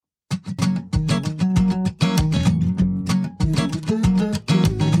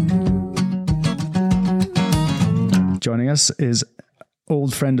us is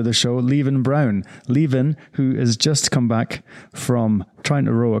old friend of the show, Leven Brown. Leven, who has just come back from trying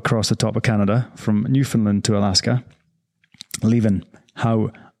to row across the top of Canada, from Newfoundland to Alaska. Leven,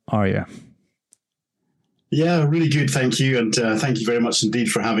 how are you? Yeah, really good. Thank you. And thank you very much indeed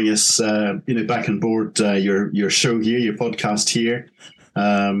for having us, back on board your show here, your podcast here.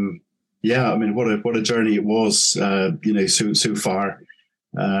 Yeah, I mean, what a journey it was, so far.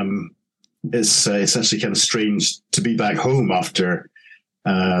 It's actually kind of strange to be back home after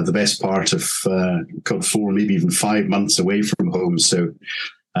the best part of 4, maybe even 5 months away from home. So,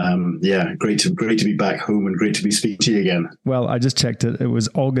 great to be back home and great to be speaking to you again. Well, I just checked it. It was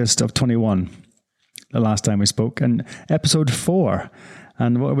August of 21, the last time we spoke, and episode 4.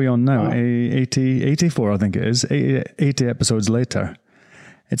 And what are we on now? 84, I think it is. 80 episodes later.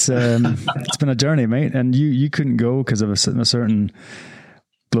 It's been a journey, mate. And you couldn't go because of a certain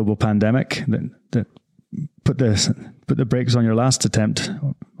global pandemic that put the brakes on your last attempt,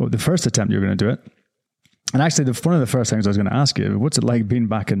 or the first attempt you were going to do it. And actually, one of the first things I was going to ask you, what's it like being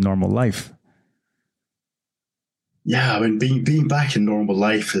back in normal life? Yeah, I mean, being back in normal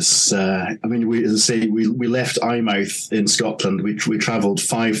life is, we left Eyemouth in Scotland. We travelled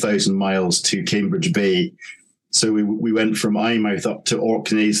 5,000 miles to Cambridge Bay. So we went from Eyemouth up to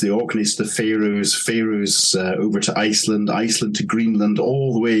Orkneys, the Orkneys to the Faroes over to Iceland to Greenland,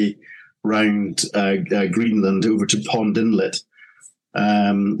 all the way round Greenland over to Pond Inlet.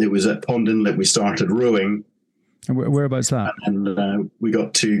 It was at Pond Inlet we started rowing. And whereabouts that? And we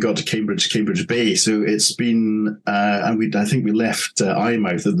got to Cambridge Bay. So it's been, I think we left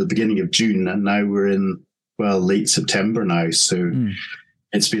Eyemouth at the beginning of June, and now we're in late September now. So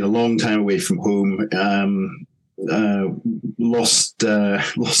it's been a long time away from home. Lost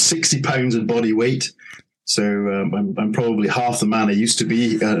 60 pounds in body weight. So I'm probably half the man I used to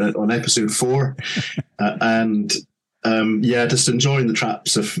be on episode 4, just enjoying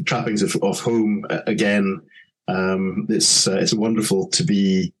the trappings of home again. It's wonderful to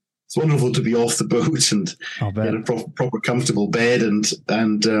be off the boat and get a proper comfortable bed and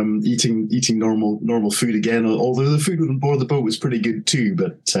eating normal food again. Although the food on board the boat was pretty good too,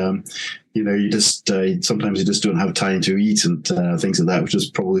 but you just sometimes you just don't have time to eat and things like that, which is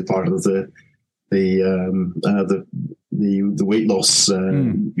probably part of the weight loss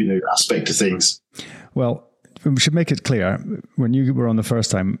aspect of things. Well, we should make it clear, when you were on the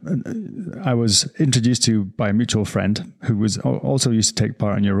first time, I was introduced to you by a mutual friend who was also used to take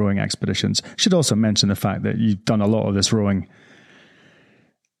part in your rowing expeditions. Should also mention the fact that you've done a lot of this rowing.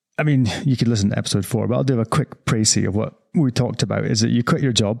 I mean, you could listen to episode 4, but I'll do a quick précis of what we talked about. Is that you quit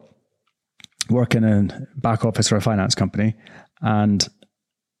your job, work in a back office for a finance company, and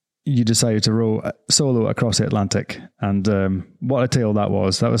you decided to row solo across the Atlantic. And what a tale that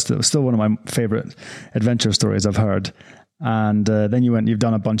was. That was still one of my favorite adventure stories I've heard. And then you've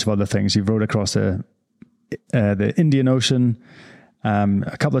done a bunch of other things. You've rowed across the Indian Ocean,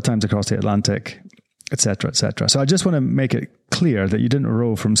 a couple of times across the Atlantic, etc., etc. So I just want to make it clear that you didn't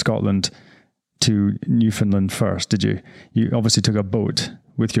row from Scotland to Newfoundland first, did you? You obviously took a boat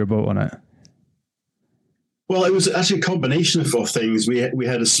with your boat on it. Well, it was actually a combination of things. We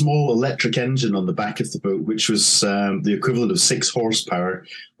had a small electric engine on the back of the boat, which was the equivalent of 6 horsepower,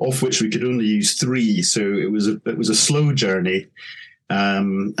 of which we could only use 3. So it was a slow journey. But I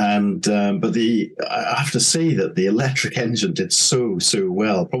have to say that the electric engine did so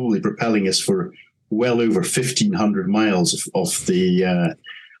well, probably propelling us for well over 1,500 miles of the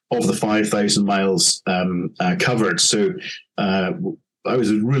 5,000 miles covered. So I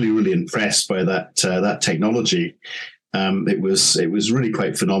was really, really impressed by that technology. It was really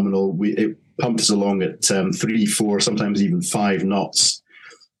quite phenomenal. It pumped us along at 3, 4, sometimes even 5 knots,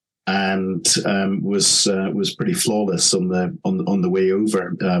 and was pretty flawless on the way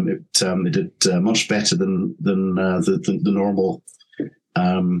over. It did much better than the normal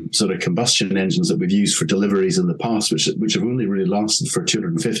sort of combustion engines that we've used for deliveries in the past, which have only really lasted for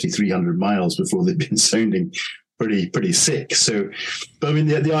 250, 300 miles before they've been sounding pretty sick. So, but I mean,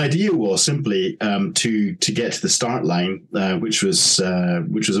 the idea was simply to get to the start line, which was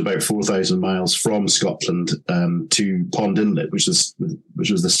about 4,000 miles from Scotland to Pond Inlet, which was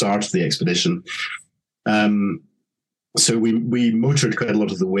the start of the expedition. So we motored quite a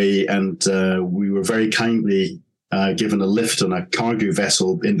lot of the way, and we were very kindly given a lift on a cargo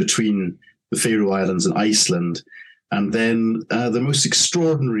vessel in between the Faroe Islands and Iceland. And then the most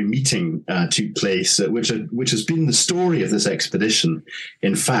extraordinary meeting took place, which has been the story of this expedition.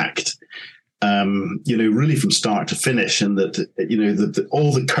 In fact, really from start to finish, and that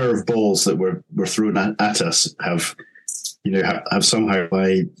all the curve balls that were thrown at us have have somehow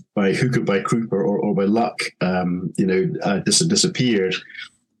by hook or by crook or by luck, disappeared.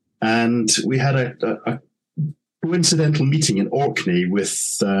 And we had a coincidental meeting in Orkney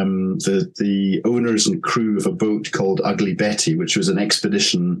with the owners and crew of a boat called Ugly Betty, which was an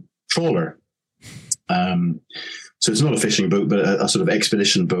expedition trawler. So it's not a fishing boat, but a sort of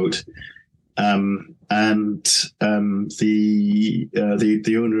expedition boat. The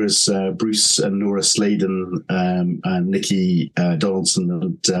owners, Bruce and Nora Sladen, and Nikki Donaldson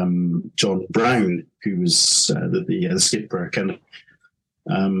and John Brown, who was the skipper, kind of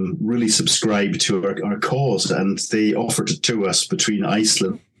really subscribed to our cause, and they offered to tow us between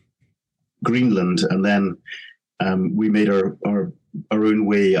Iceland, Greenland, and then we made our own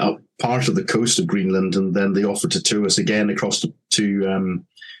way up part of the coast of Greenland, and then they offered to tow us again across to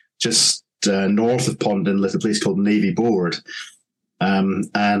just north of Pond Inlet, a place called Navy Board,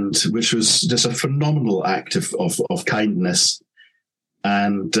 and which was just a phenomenal act of kindness,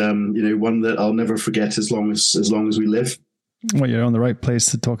 and one that I'll never forget as long as we live. Well, you're on the right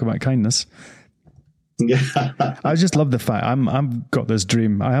place to talk about kindness. Yeah, I just love the fact I've got this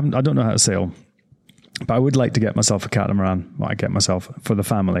dream. I don't know how to sail, but I would like to get myself a catamaran. Well, I get myself for the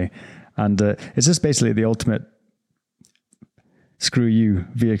family, and it's just basically the ultimate screw you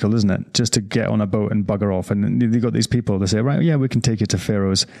vehicle, isn't it? Just to get on a boat and bugger off. And you've got these people that say, right, yeah, we can take you to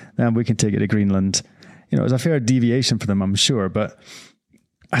Faroes, then we can take you to Greenland. It's a fair deviation for them, I'm sure, but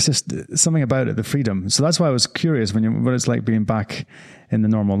it's just something about it, the freedom. So that's why I was curious what it's like being back in the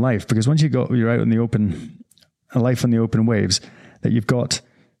normal life, because once you're out in the open, a life on the open waves, that you've got,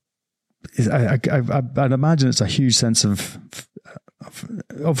 I'd imagine it's a huge sense of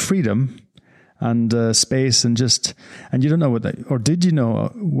freedom and space, and you don't know or did you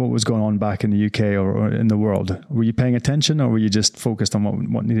know what was going on back in the UK or in the world? Were you paying attention, or were you just focused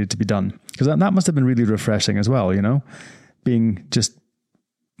on what needed to be done? Because that must have been really refreshing as well,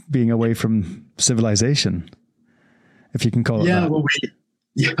 being away from civilization, if you can call it that.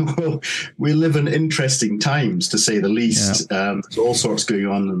 Well, we live in interesting times, to say the least. Yeah. There's all sorts going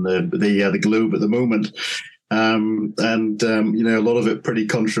on in the globe at the moment, and a lot of it pretty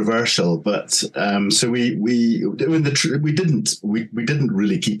controversial. But so we didn't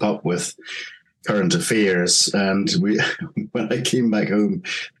really keep up with current affairs, and when I came back home,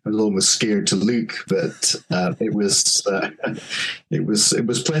 I was almost scared to look. But it was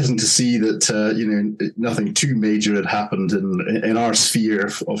pleasant to see that nothing too major had happened in our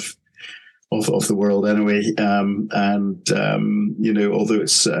sphere of the world anyway. Although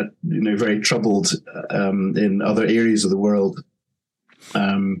it's very troubled in other areas of the world,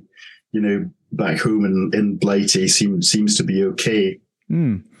 back home in Blighty seems to be okay.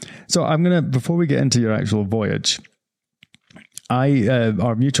 So before we get into your actual voyage,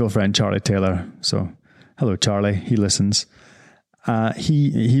 our mutual friend Charlie Taylor. So hello, Charlie. He listens.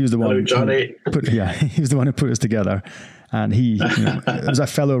 He was the one. Hello, Johnny. He was the one who put us together, and he was a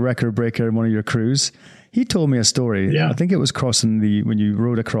fellow record breaker in one of your crews. He told me a story. Yeah. I think it was when you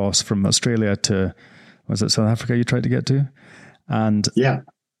rowed across from Australia to, was it South Africa you tried to get to? And yeah.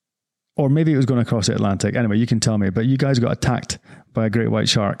 Or maybe it was going across the Atlantic. Anyway, you can tell me. But you guys got attacked by a great white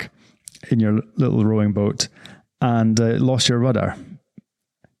shark in your little rowing boat and lost your rudder.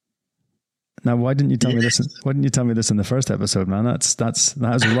 Now, why didn't you tell me this? Why didn't you tell me this in the first episode, man? That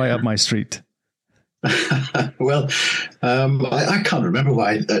was right up my street. Well, I can't remember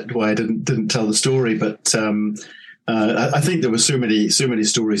why I didn't tell the story, but I think there were so many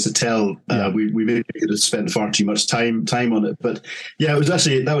stories to tell. We maybe could have spent far too much time on it, but yeah,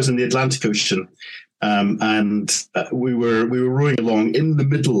 that was in the Atlantic Ocean, and we were rowing along in the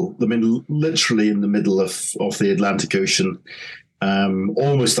middle, literally in the middle of the Atlantic Ocean,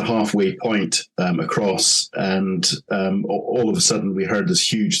 almost the halfway point across, and all of a sudden we heard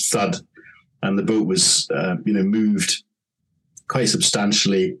this huge thud, and the boat was moved quite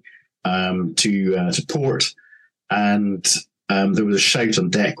substantially to port. And there was a shout on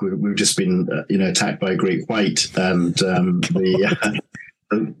deck. We've just been, attacked by a great white, and the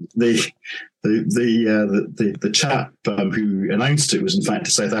chap who announced it was in fact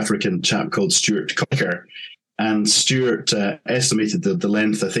a South African chap called Stuart Cocker, and Stuart estimated the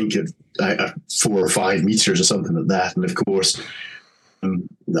length, I think, of 4 or 5 meters or something like that. And of course,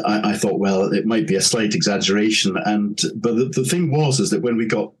 I thought, well, it might be a slight exaggeration, but the thing is that when we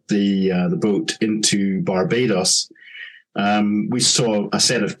got the boat into Barbados, we saw a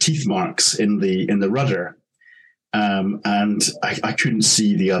set of teeth marks in the rudder, and I couldn't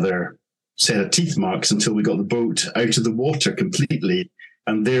see the other set of teeth marks until we got the boat out of the water completely,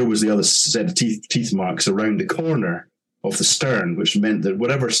 and there was the other set of teeth marks around the corner of the stern, which meant that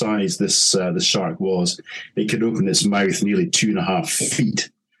whatever size this shark was, it could open its mouth nearly 2.5 feet.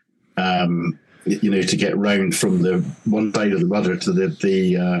 To get round from the one side of the rudder to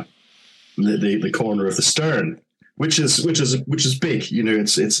the corner of the stern, which is big.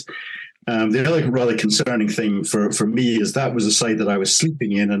 It's the other rather concerning thing for me is that was the side that I was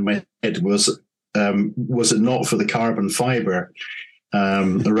sleeping in, and my head was it not for the carbon fibre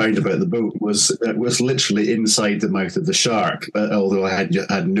around about the boat was literally inside the mouth of the shark. Although I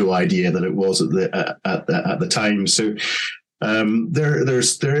had no idea that it was at the time. So.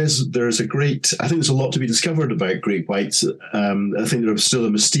 There's a great. I think there's a lot to be discovered about great whites. I think they're still a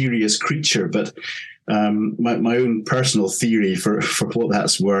mysterious creature, but my own personal theory for what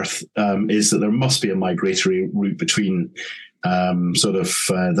that's worth is that there must be a migratory route between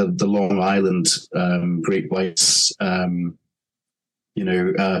the Long Island great whites. Peter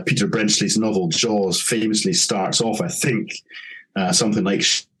Brenchley's novel Jaws famously starts off, I think, something like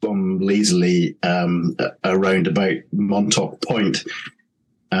lazily around about Montauk Point.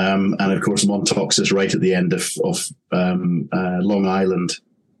 And of course, Montauk's is right at the end of Long Island.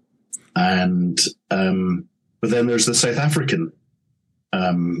 And but then there's the South African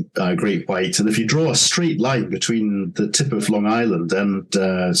great white. And if you draw a straight line between the tip of Long Island and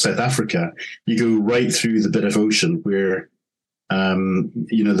South Africa, you go right through the bit of ocean where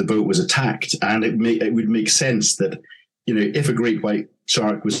the boat was attacked. And it would make sense that if a great white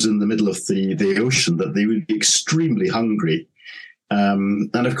shark was in the middle of the ocean, that they would be extremely hungry.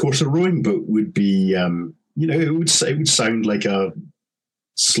 And of course, a rowing boat would be, it would sound like a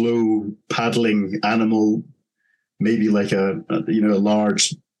slow paddling animal, maybe like a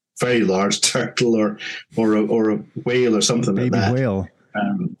large, very large turtle or a whale or something Baby like that. Whale.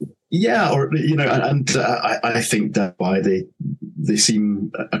 I think that's why they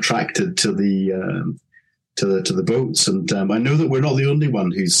seem attracted to the boats, and I know that we're not the only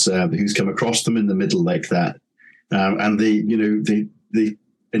one who's come across them in the middle like that. And they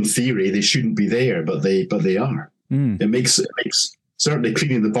in theory they shouldn't be there, but they are. It makes certainly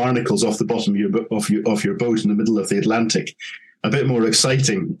cleaning the barnacles off the bottom of your boat in the middle of the Atlantic a bit more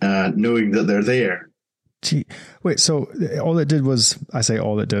exciting, knowing that they're there. Gee, wait. So all it did was, I say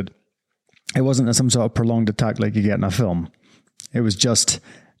all it did. It wasn't some sort of prolonged attack like you get in a film. It was just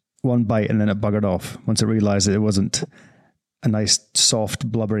one bite and then it buggered off once it realized that it wasn't a nice,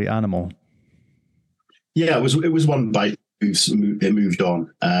 soft, blubbery animal. Yeah, it was one bite. It moved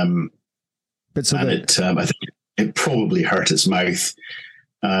on. I think it probably hurt its mouth.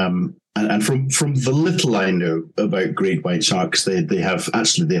 And from the little I know about great white sharks, they have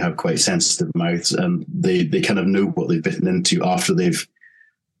quite sensitive mouths, and they kind of know what they've bitten into after they've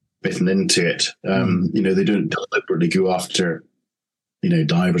bitten into it. They don't deliberately go after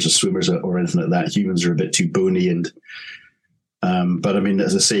divers or swimmers or anything like that. Humans are a bit too bony, and but I mean,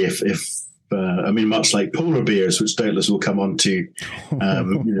 as I say, if much like polar bears, which doubtless we'll come on to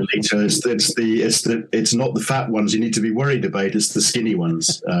later, it's not the fat ones you need to be worried about. It's the skinny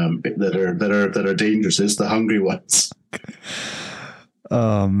ones that are dangerous. It's the hungry ones.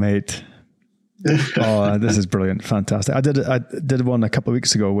 Oh, mate. Oh, this is brilliant. Fantastic. I did one a couple of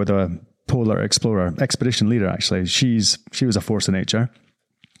weeks ago with a polar explorer, expedition leader, actually. She was a force of nature.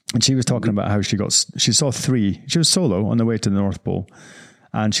 And she was talking about how she saw 3. She was solo on the way to the North Pole.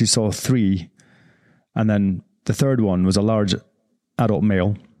 And she saw 3. And then the third one was a large adult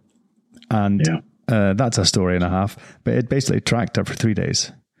male. And that's a story and a half. But it basically tracked her for 3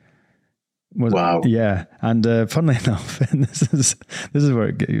 days. Wow. Yeah. And funnily enough, and this is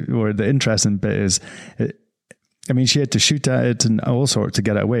where the interesting bit is, she had to shoot at it and all sorts to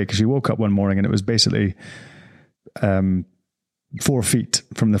get it away, because she woke up one morning and it was basically 4 feet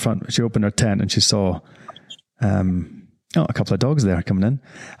from the front. She opened her tent and she saw a couple of dogs there coming in,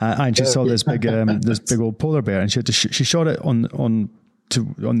 and she saw this big old polar bear, and she had to she shot it on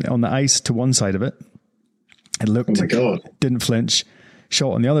the ice to one side of it. It looked, oh my God, didn't flinch.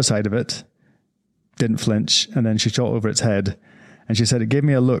 Shot on the other side of it, didn't flinch, and then she shot over its head. And she said it gave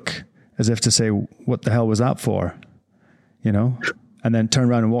me a look as if to say, "What the hell was that for?" And then turned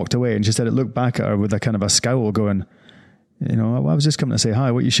around and walked away. And she said it looked back at her with a kind of a scowl, going, "I was just coming to say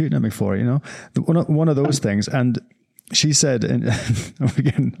hi. What are you shooting at me for?" One of those things. And she said, and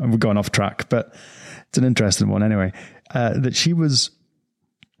again, we've gone off track, but it's an interesting one anyway, that she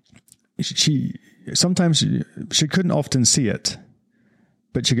sometimes she couldn't often see it,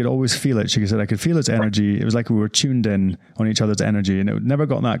 but she could always feel it. She said, I could feel its energy. It was like we were tuned in on each other's energy, and it never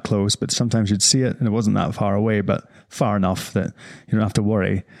got that close, but sometimes you'd see it and it wasn't that far away, but far enough that you don't have to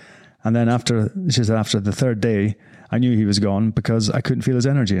worry. And then after the third day, I knew he was gone because I couldn't feel his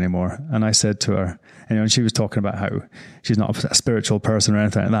energy anymore. And I said to her, and she was talking about how she's not a spiritual person or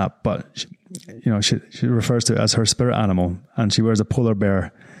anything like that, but she refers to it as her spirit animal, and she wears a polar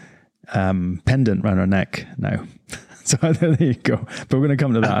bear pendant around her neck now. So there you go. But we're going to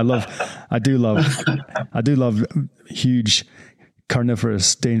come to that. I do love huge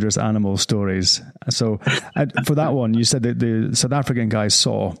carnivorous, dangerous animal stories. So for that one, you said that the South African guys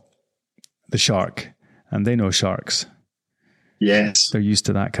saw the shark, and they know sharks. Yes. They're used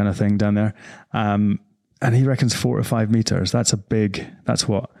to that kind of thing down there. And he reckons 4 to 5 meters. That's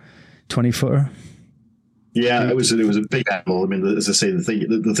what, 20 footer? Yeah, it was a big animal. I mean, as I say,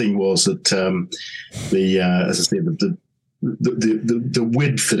 the thing was that the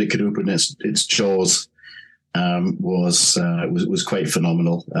width that it could open its jaws was quite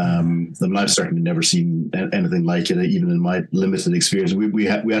phenomenal. I've certainly never seen anything like it, even in my limited experience. We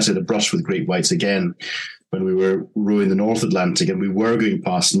actually had a brush with great whites again when we were rowing the North Atlantic, and we were going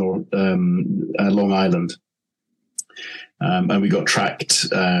past Long Island. And we got tracked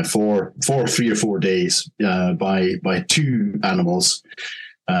for 3 or 4 days by 2 animals.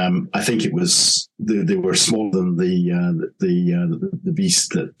 I think it was they were smaller than the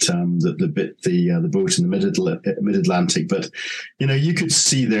beast that bit the boat in the mid Atlantic. But you could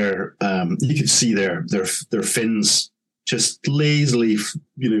see their fins just lazily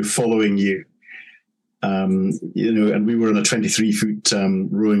following you. And we were on a 23-foot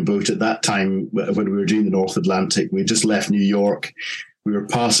rowing boat at that time when we were doing the North Atlantic. We just left New York. We were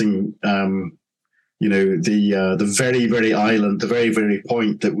passing, the very, very island, the very, very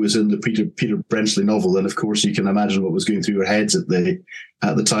point that was in the Peter Brenchley novel. And of course, you can imagine what was going through our heads at the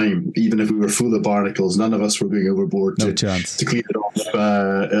time. Even if we were full of barnacles, none of us were going overboard to clean it off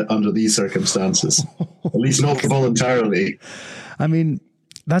under these circumstances. At least not voluntarily. I mean,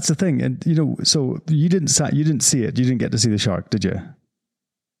 that's the thing. And, so you didn't see it. You didn't get to see the shark, did you?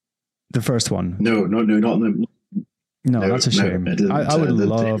 The first one? No, not in No, that's a shame. I would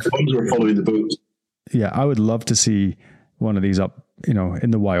love... The ones who were following the boat. Yeah, I would love to see one of these up,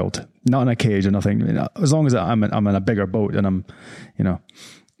 in the wild. Not in a cage or nothing. As long as I'm in a bigger boat and I'm, not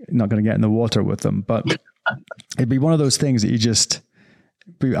going to get in the water with them. But it'd be one of those things that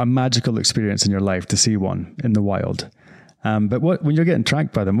be a magical experience in your life to see one in the wild. But when you're getting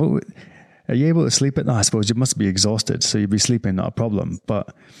tracked by them, are you able to sleep at night? I suppose you must be exhausted, so you'd be sleeping, not a problem.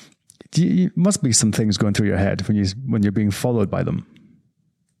 But you must be some things going through your head when you're being followed by them.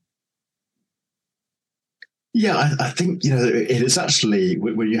 Yeah, I think it is actually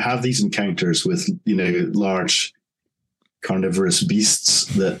when you have these encounters with large carnivorous beasts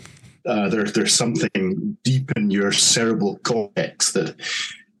that there's something deep in your cerebral cortex that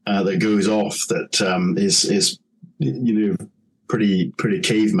goes off that is pretty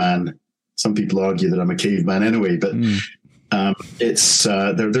caveman. Some people argue that I'm a caveman anyway, but it's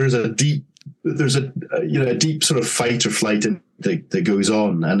there's a deep sort of fight or flight that goes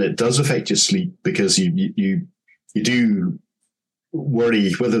on, and it does affect your sleep because you do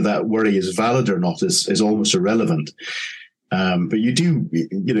worry. Whether that worry is valid or not is almost irrelevant. But you do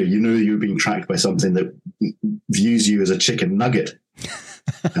you're being tracked by something that views you as a chicken nugget.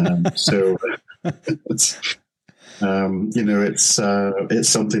 So it's it's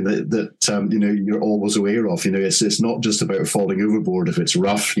something that you're always aware of. It's not just about falling overboard if it's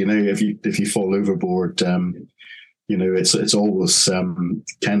rough. If you fall overboard, it's always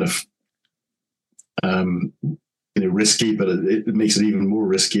kind of risky, but it makes it even more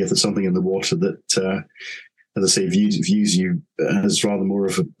risky if there's something in the water that, as I say, views you as rather more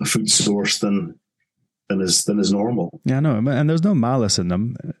of a food source than is normal. Yeah, no, and there's no malice in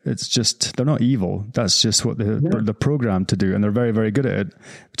them. It's just they're not evil. That's just what they're programmed to do, and they're very, very good at it.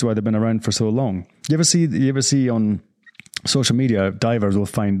 It's why they've been around for so long. You ever see on social media, divers will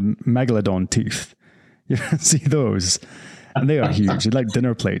find megalodon teeth. You ever see those? And they are huge. They're like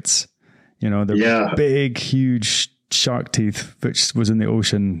dinner plates. They're big, huge shark teeth, which was in the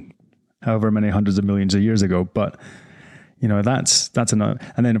ocean however many hundreds of millions of years ago. But that's another.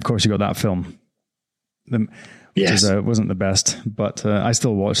 And then of course you got that film. Which wasn't the best, but I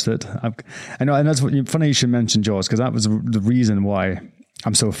still watched it. I know, and that's funny you should mention Jaws, because that was the reason why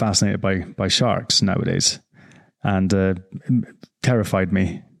I'm so fascinated by sharks nowadays, and terrified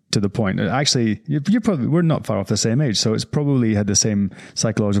me to the point. Actually, we're not far off the same age, so it's probably had the same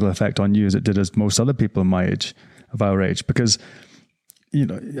psychological effect on you as it did as most other people of our age, because you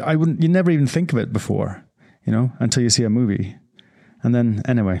never even think of it before, until you see a movie, and then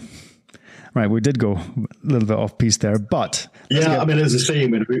anyway. Right, we did go a little bit off piece there, but I mean, as I say,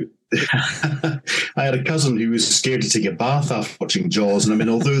 I had a cousin who was scared to take a bath after watching Jaws, and I mean,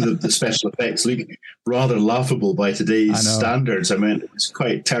 although the special effects look rather laughable by today's standards, I mean, it was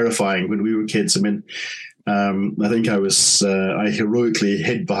quite terrifying when we were kids. I mean, I think I heroically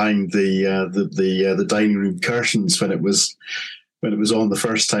hid behind the dining room curtains when it was on the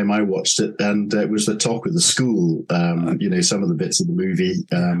first time I watched it, and it was the talk of the school. Some of the bits of the movie.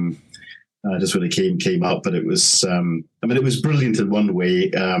 Just when it came up, but it was, it was brilliant in one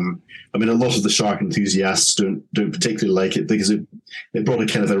way. A lot of the shark enthusiasts don't particularly like it because it brought a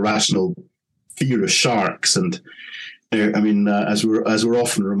kind of irrational fear of sharks. And, as we're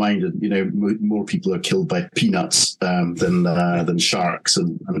often reminded, more people are killed by peanuts than sharks,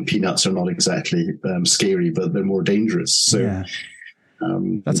 and peanuts are not exactly scary, but they're more dangerous. So. Yeah.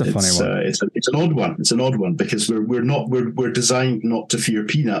 That's a funny one. It's an odd one. It's an odd one because we're designed not to fear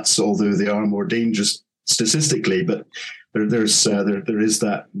peanuts, although they are more dangerous statistically. But there is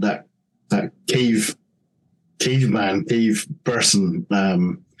that caveman, cave person,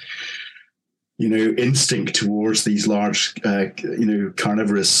 instinct towards these large,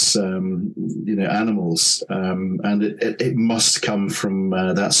 carnivorous, animals, and it must come from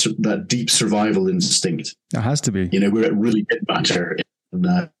that deep survival instinct. It has to be. Where it really did matter in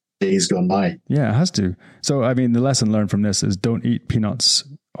days gone by. Yeah, it has to. So, I mean, the lesson learned from this is don't eat peanuts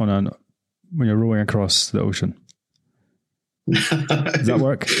when you're rowing across the ocean. Does that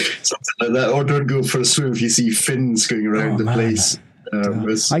work? Something like that, or don't go for a swim if you see fins going around the place.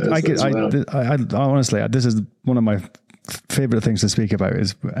 Honestly, this is one of my favorite things to speak about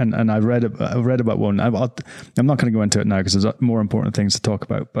and I read about one. I'm not going to go into it now because there's more important things to talk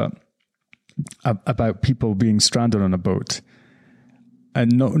about, but about people being stranded on a boat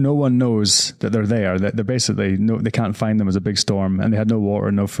and no one knows that they're there. That they're basically they can't find them as a big storm, and they had no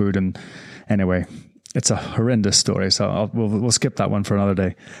water, no food, and anyway, it's a horrendous story. So we'll skip that one for another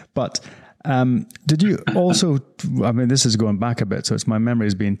day, but. Did you also, this is going back a bit, so it's my memory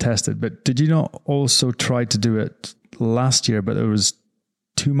is being tested, but did you not also try to do it last year, but there was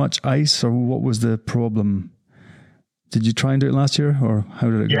too much ice, or what was the problem? Did you try and do it last year, or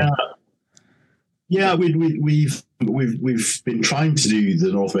how did it go? Yeah, we've been trying to do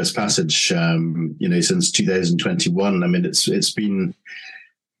the Northwest Passage, since 2021. I mean, it's been,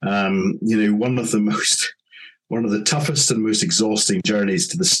 one of the toughest and most exhausting journeys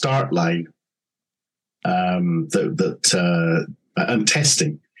to the start line, and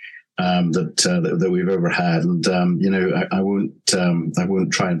testing that we've ever had. And I won't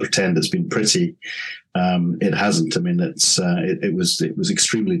try and pretend it's been pretty. It hasn't. I mean, it was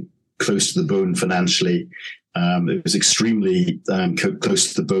extremely close to the bone financially. It was extremely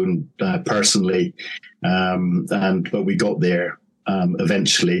close to the bone personally, but we got there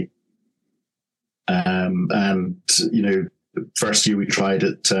eventually. First year we tried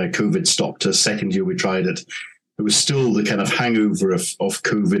it, COVID stopped us. Second year we tried it. It was still the kind of hangover of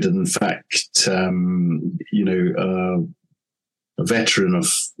COVID. And in fact, a veteran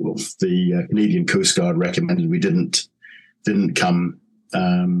of the Canadian Coast Guard recommended we didn't come.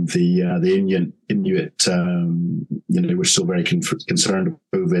 The Inuit, were still very concerned about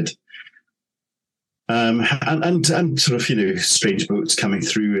COVID. And sort of, strange boats coming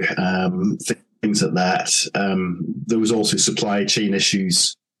through, things like that. There was also supply chain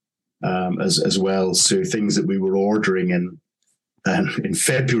issues as well. So things that we were ordering in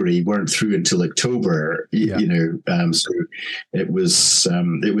February weren't through until October. So it was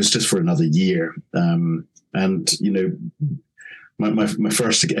just for another year. My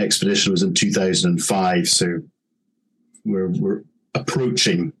first expedition was in 2005. So we're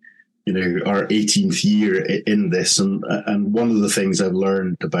approaching our 18th year in this, and one of the things I've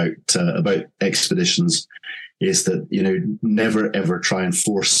learned about expeditions is that never ever try and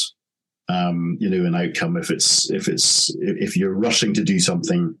force an outcome. If you're rushing to do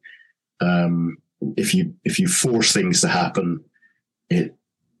something, if you force things to happen, it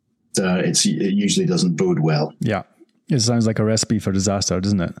usually doesn't bode well. Yeah, it sounds like a recipe for disaster,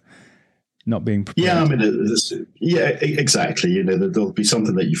 doesn't it? Not being prepared. Yeah, I mean, exactly. There'll be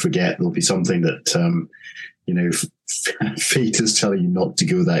something that you forget. There'll be something that fate is telling you not to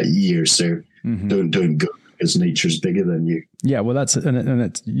go that year. So don't go because nature's bigger than you. Yeah, well, that's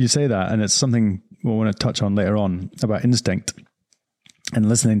you say that, and it's something we'll want to touch on later on about instinct and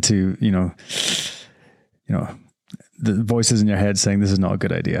listening to the voices in your head saying this is not a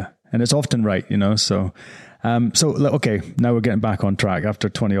good idea, and it's often right. So. Okay, now we're getting back on track after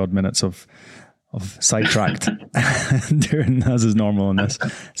 20 odd minutes of sidetracked doing as is normal in this.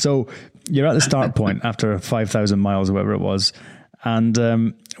 So you're at the start point after 5,000 miles or whatever it was.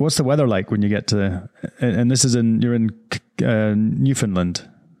 And what's the weather like when you get to? And this is you're in Newfoundland,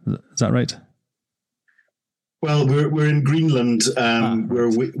 is that right? Well, we're in Greenland.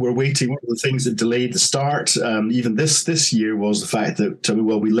 We're waiting. One of the things that delayed the start, even this year, was the fact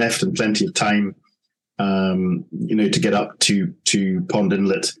that we left in plenty of time, to get up to Pond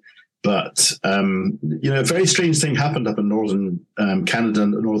Inlet. But a very strange thing happened up in northern Canada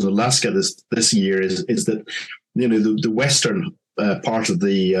and northern Alaska this year is that the western part of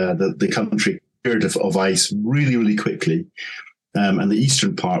the country cleared of ice really, really quickly, and the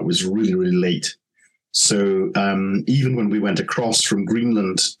eastern part was really, really late. So even when we went across from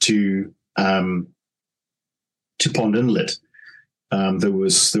Greenland to Pond Inlet, there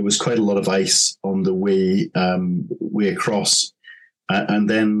was quite a lot of ice on the way across, and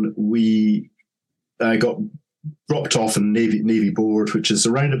then we got dropped off in Navy Board, which is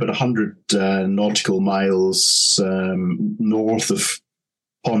around about 100 nautical miles north of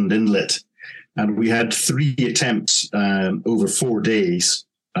Pond Inlet, and we had 3 attempts over 4 days,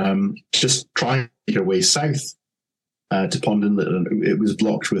 just trying to make our way south to Pond Inlet, and it was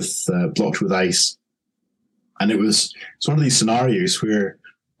blocked with ice. And it's one of these scenarios where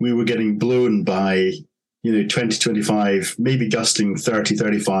we were getting blown by 20, 25, maybe gusting 30,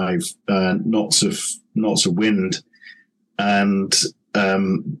 35 knots of wind, and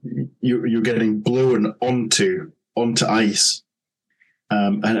you're getting blown onto ice,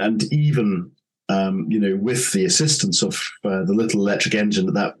 and even with the assistance of the little electric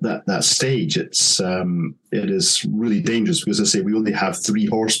engine at that stage, it is really dangerous because, as I say, we only have 3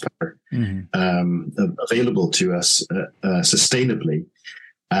 horsepower available to us sustainably,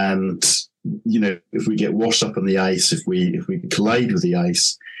 and if we get washed up on the ice, if we collide with the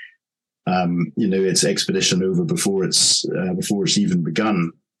ice, it's expedition over before it's even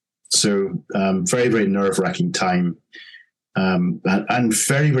begun. So very, very nerve-wracking time. And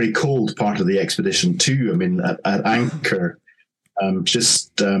very, very cold part of the expedition too. I mean, at anchor,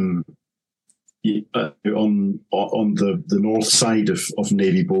 just on the north side of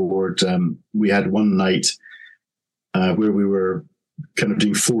Navy Board, we had one night where we were kind of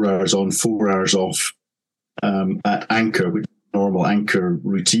doing 4 hours on, 4 hours off at anchor, which is a normal anchor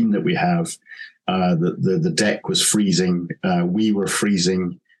routine that we have. The deck was freezing, we were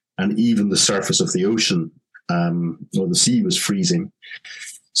freezing, and even the surface of the ocean or the sea was freezing.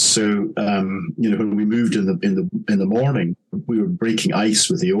 So when we moved in the morning, we were breaking ice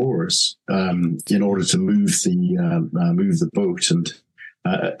with the oars in order to move the boat. And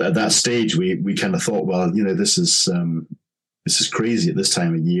at that stage, we kind of thought, well, this is crazy at this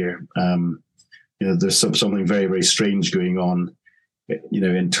time of year. There's something very, very strange going on,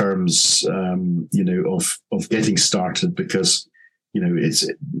 in terms of getting started, because it's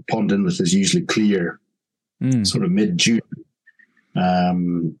Pond Inlet is usually clear. Sort of mid-June,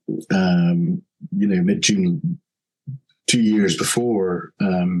 mid-June 2 years before,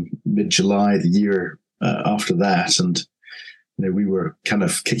 mid-July the year after that, and we were kind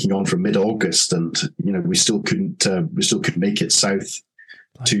of kicking on from mid-August, and we still couldn't make it south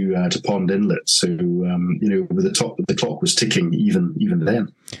to Pond Inlet. So the clock was ticking even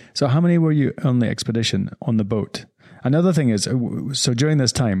then. So how many were you on the expedition on the boat? Another thing is, so during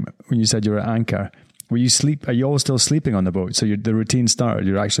this time when you said you were at anchor, are you all still sleeping on the boat? So the routine started,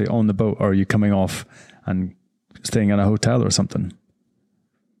 you're actually on the boat, or are you coming off and staying in a hotel or something?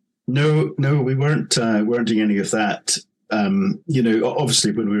 No, we weren't doing any of that.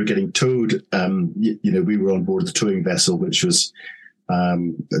 Obviously when we were getting towed, we were on board the towing vessel, which was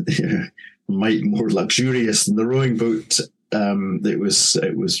might more luxurious than the rowing boat. It was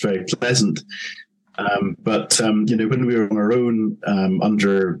very pleasant. But when we were on our own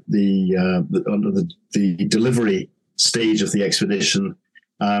under the delivery stage of the expedition,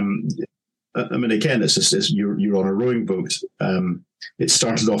 again, it's just you're on a rowing boat. It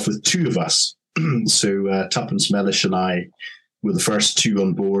started off with 2 of us, so Tuppence Mellish and I were the first 2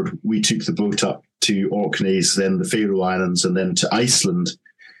 on board. We took the boat up to Orkneys, then the Faroe Islands, and then to Iceland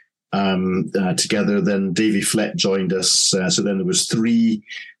together. Then Davy Flett joined us, so then there was 3.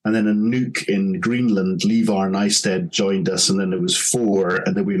 And then a nuke in Greenland, Levar Nysted joined us, and then there was 4,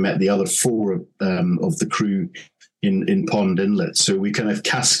 and then we met the other 4 of the crew in Pond Inlet. So we kind of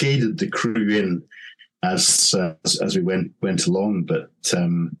cascaded the crew in as we went along. But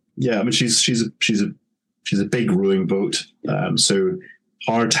she's a big rowing boat, so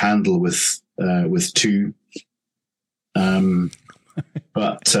hard to handle with 2.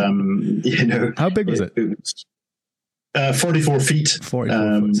 But how big was it? 44 feet. 44 foot,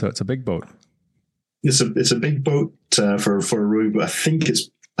 so it's a big boat. It's a big boat for a rowing boat. I think it's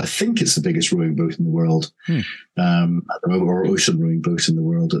I think it's the biggest rowing boat in the world, or ocean rowing boat in the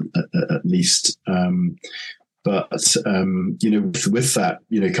world at least. But with that,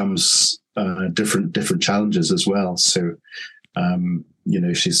 comes different challenges as well. So,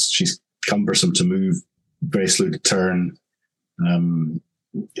 she's cumbersome to move, very slow to turn.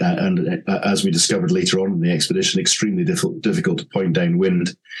 And as we discovered later on in the expedition, extremely difficult to point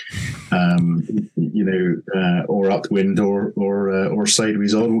downwind, or upwind, or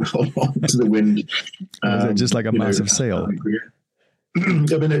sideways onto the wind. Was it just like a massive sail? I mean,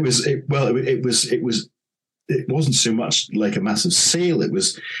 it wasn't so much like a massive sail. It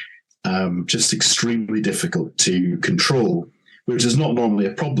was just extremely difficult to control, which is not normally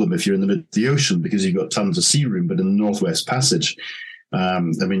a problem if you're in the middle of the ocean because you've got tons of sea room. But in the Northwest Passage,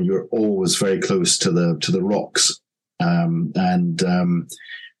 you're always very close to the rocks, and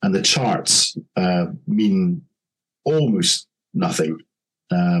the charts mean almost nothing.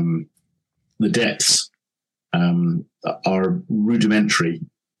 The depths are rudimentary,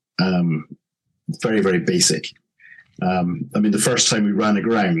 very, very basic. The first time we ran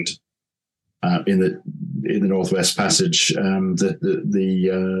aground in the Northwest Passage,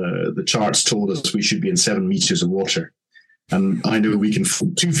 the charts told us we should be in 7 meters of water. And I know we can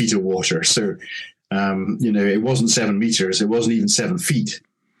 2 feet of water. So, it wasn't 7 meters. It wasn't even 7 feet.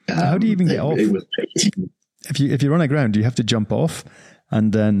 How do you even get off? It was 18. If you run aground, do you have to jump off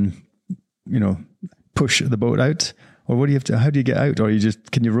and then, push the boat out? Or what do you have to, how do you get out? Or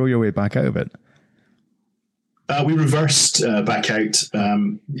can you row your way back out of it? We reversed back out.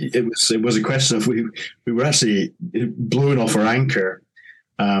 It was a question of we were actually blowing off our anchor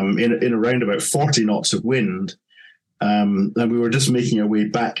in around about 40 knots of wind. And we were just making our way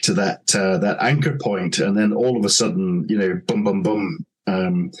back to that anchor point, and then all of a sudden, bum, bum, bum.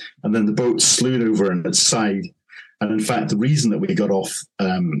 And then the boat slewed over on its side. And in fact, the reason that we got off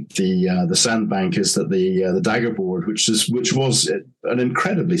the sandbank is that the dagger board, which was an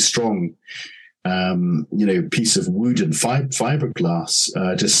incredibly strong, piece of wood and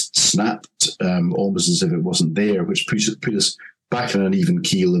fiberglass, just snapped almost as if it wasn't there, which put us back on an even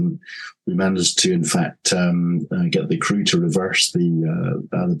keel, and we managed to, in fact, get the crew to reverse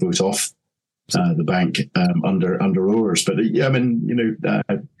the boat off the bank under oars. But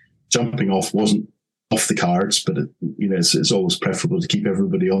jumping off wasn't off the cards. But it's always preferable to keep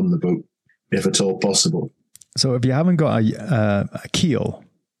everybody on the boat if at all possible. So, if you haven't got a keel,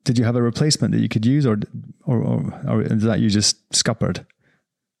 did you have a replacement that you could use, or is that you just scuppered?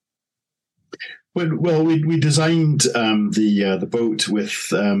 Well, we designed the boat with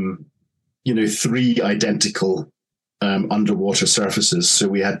 3 identical underwater surfaces. So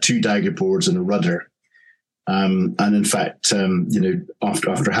we had 2 dagger boards and a rudder. And in fact,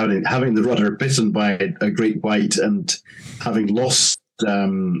 after having the rudder bitten by a great white and having lost a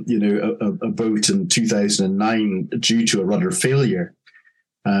boat in 2009 due to a rudder failure,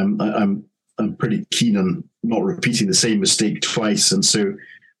 I'm pretty keen on not repeating the same mistake twice. And so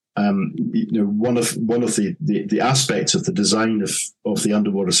one of the aspects of the design of the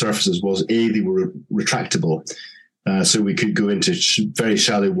underwater surfaces was they were retractable, so we could go into very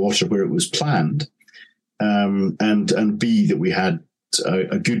shallow water where it was planned, and B, that we had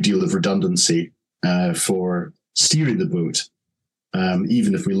a good deal of redundancy for steering the boat,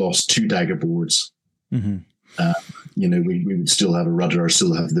 even if we lost 2 dagger boards. Mm-hmm. We would still have a rudder or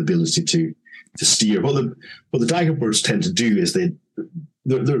still have the ability to steer. What the dagger boards tend to do is they're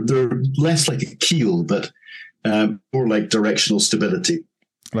less like a keel, but more like directional stability,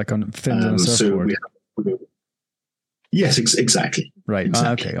 like on fins on a surfboard. Yes, exactly. Right.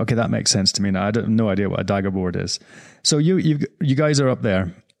 Exactly. Okay, that makes sense to me now. I have no idea what a dagger board is. So you guys are up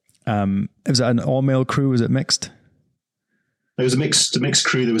there. Was it an all male crew? Was it mixed? It was a mixed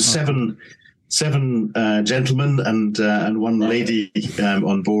crew. There was seven gentlemen and one lady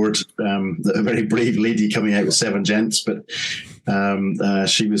on board. A very brave lady coming out with 7 gents, but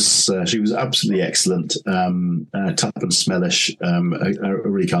she was absolutely excellent. Tuppence Smellish. I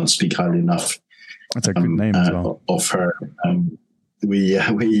really can't speak highly enough. That's a good name as well. Of her. We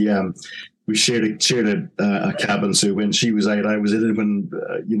shared a cabin. So when she was out, I was in. When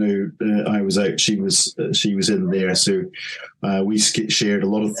I was out, she was in there. So we shared a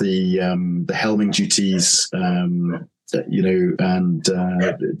lot of the helming duties. And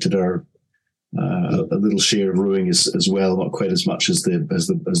did our a little share of rowing as well. Not quite as much as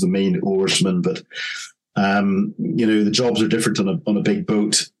the main oarsman, but the jobs are different on a big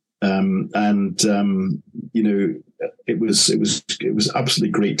boat. It was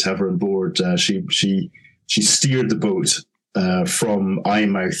absolutely great to have her on board. She steered the boat from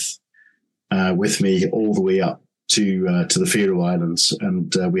Eyemouth with me all the way up to the Faroe Islands,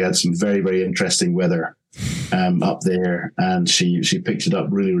 and we had some very, very interesting weather up there, and she picked it up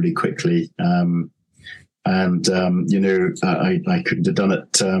really, really quickly. I couldn't have done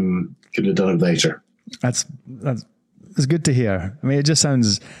it. Couldn't have done it without her. That's good to hear. I mean, it just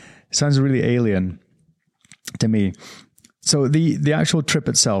sounds really alien to me. So the actual trip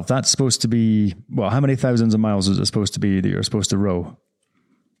itself, that's supposed to be, well, how many thousands of miles is it supposed to be that you're supposed to row?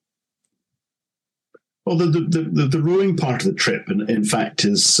 Well, the rowing part of the trip, in fact,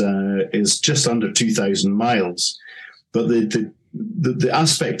 is just under 2,000 miles. But the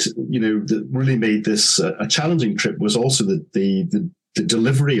aspect, that really made this a challenging trip was also the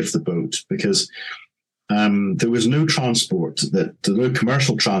delivery of the boat, because there was no no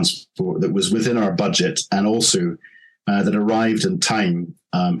commercial transport that was within our budget, and also that arrived in time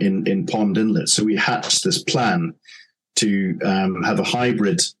in Pond Inlet. So we hatched this plan to have a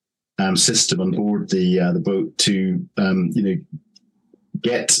hybrid system on board the boat to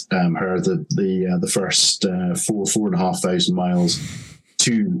get her the first 4,500 miles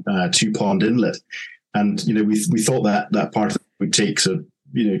to Pond Inlet, and we thought that part of it would take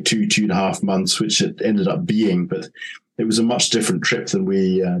 2.5 months, which it ended up being, but it was a much different trip than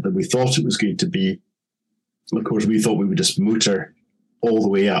we thought it was going to be. Of course, we thought we would just motor all the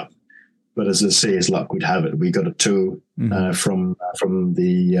way up, but as I say, as luck would have it, we got a tow from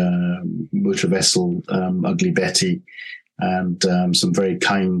the motor vessel Ugly Betty, and some very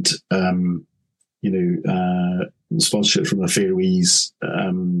kind sponsorship from the Faroese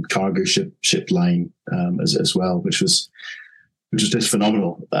cargo ship line as well, which was just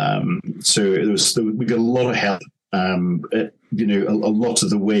phenomenal. So we got a lot of help, a lot of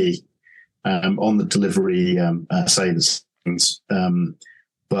the way on the delivery side of things.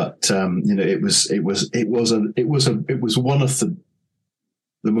 But it was one of the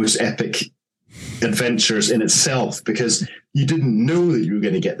most epic adventures in itself, because you didn't know that you were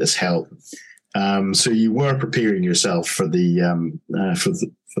going to get this help. So you were preparing yourself for the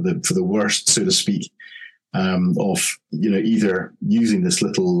worst, so to speak, of either using this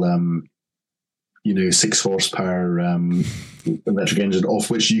little 6 horsepower electric engine, of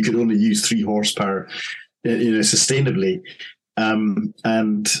which you could only use 3 horsepower sustainably,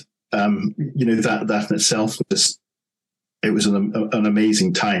 that in itself was an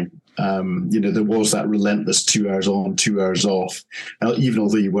amazing time. There was that relentless 2 hours on, 2 hours off. Even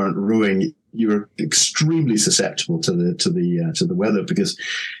although you weren't rowing, you were extremely susceptible to the weather, because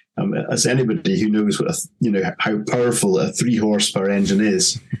as anybody who knows how powerful a 3 horsepower engine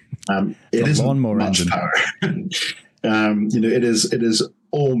is, it isn't much engine. Power. It is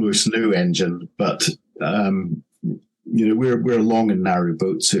almost no engine, but we're a long and narrow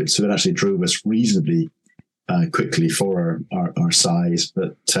boat, so it actually drove us reasonably quickly for our size.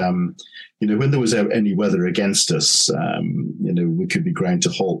 But when there was any weather against us, we could be ground to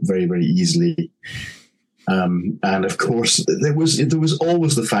halt very, very easily. And of course, there was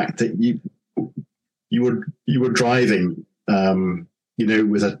always the fact that you were driving,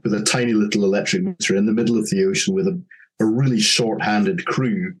 with a tiny little electric motor in the middle of the ocean with a really short-handed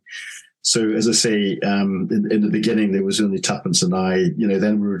crew. So, as I say, in the beginning there was only Tuppence and I.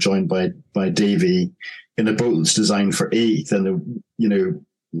 Then we were joined by Davy in a boat that's designed for 8, and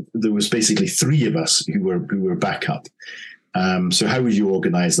there was basically 3 of us who were backup. So how would you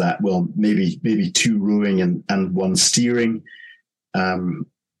organise that? Well, maybe 2 rowing and 1 steering. In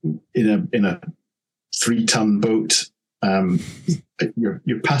a 3-ton boat,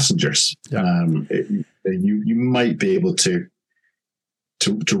 your passengers. Yeah. You might be able to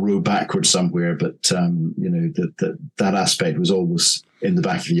row backwards somewhere, but that aspect was always in the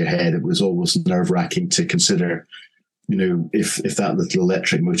back of your head. It was always nerve-wracking to consider. If that little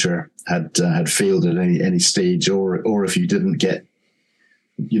electric motor had failed at any stage, or if you didn't get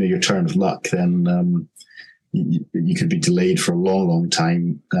your turn of luck, then you could be delayed for a long, long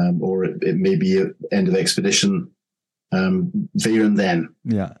time, or it may be an end of expedition there and then.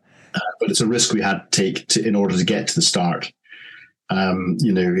 Yeah, but it's a risk we had to take in order to get to the start.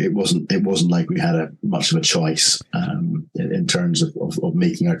 It wasn't like we had much of a choice in terms of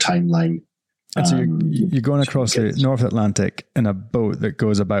making our timeline. And so you're going across the North Atlantic in a boat that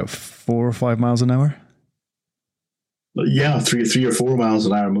goes about 4 or 5 miles an hour? Yeah, 3 or 4 miles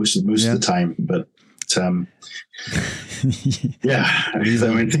an hour most of the time. But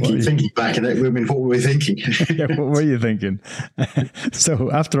thinking back at it, what were we thinking? What were you thinking? So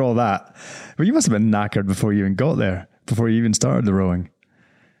after all that, you must have been knackered before you even got there, before you even started the rowing.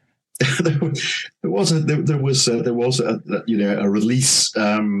 There was a release, we'd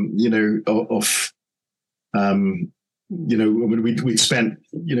spent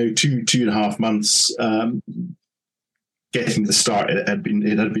 2.5 months getting to the start, it had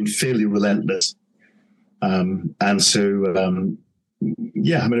been fairly relentless. And so,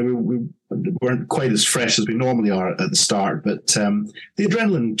 yeah, I mean, we weren't quite as fresh as we normally are at the start, but the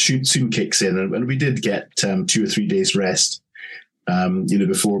adrenaline soon kicks in, and we did get 2 or 3 days rest,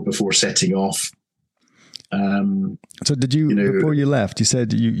 before setting off. So did you, before you left, you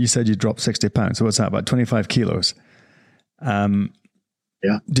said you dropped 60 pounds. So what's that, about 25 kilos?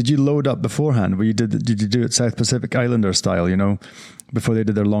 Yeah. Did you load up beforehand? Did you do it South Pacific Islander style, before they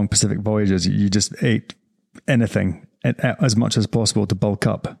did their long Pacific voyages? You just ate anything as much as possible to bulk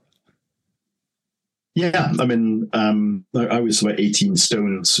up? Yeah, I mean, I was about 18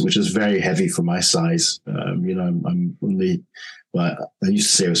 stones, which is very heavy for my size. I'm only, I used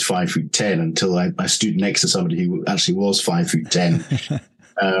to say I was 5'10" until I stood next to somebody who actually was 5'10".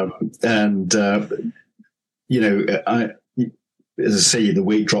 As I say, the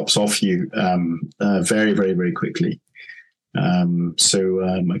weight drops off you very, very, very quickly. So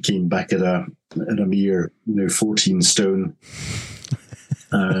I came back at a mere 14 stone,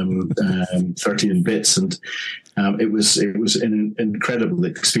 13 in bits, and it was an incredible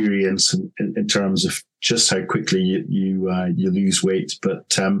experience in terms of just how quickly you lose weight,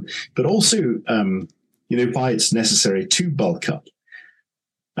 but also why it's necessary to bulk up.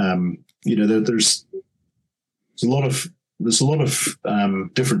 There's a lot of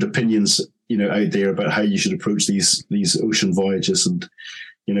different opinions out there about how you should approach these ocean voyages, and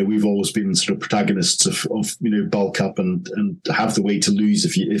we've always been sort of protagonists of bulk up and have the weight to lose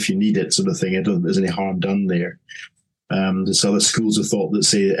if you need it, sort of thing. I don't think there's any harm done there. There's other schools of thought that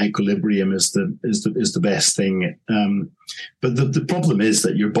say equilibrium is the best thing, but the problem is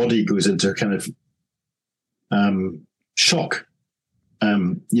that your body goes into a kind of shock,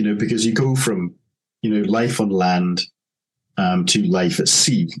 because you go from life on land to life at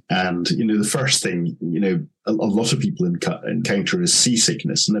sea. And, the first thing, a lot of people encounter is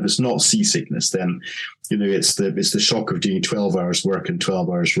seasickness. And if it's not seasickness, then, it's the shock of doing 12 hours work and 12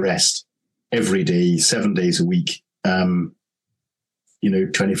 hours rest every day, 7 days a week, 24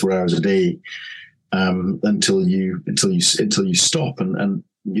 hours a day, until you stop. And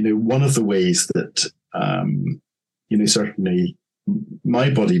one of the ways that, certainly my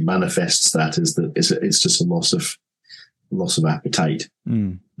body manifests that is that it's just a loss of appetite.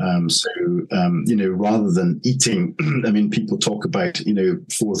 Rather than eating, I mean, people talk about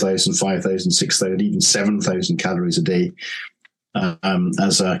 4,000, 5,000, 6,000, even 7,000 calories a day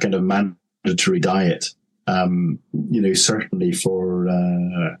as a kind of mandatory diet. Certainly for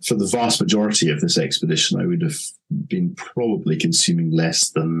the vast majority of this expedition, I would have been probably consuming less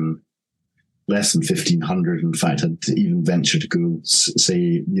than 1,500. In fact, I'd even venture to go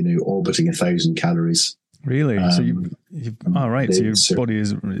say orbiting 1,000 calories. Really? So you all right. So your body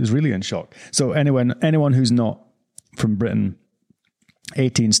is really in shock. So anyone who's not from Britain,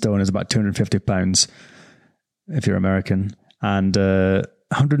 18 stone is about 250 pounds if you're American, and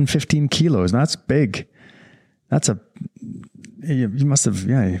 115 kilos. And that's big. You must have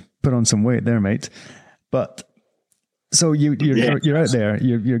put on some weight there, mate. But so you're out there.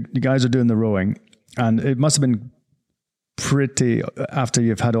 You guys are doing the rowing, and it must have been pretty, after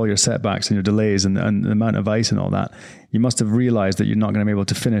you've had all your setbacks and your delays and the amount of ice and all that, you must have realized that you're not going to be able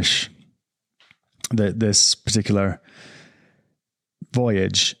to finish this particular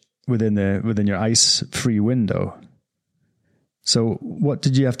voyage within your ice-free window. So what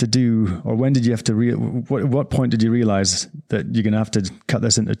did you have to do, or when did you have to what point did you realize that you're going to have to cut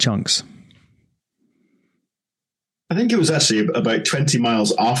this into chunks? I think it was actually about 20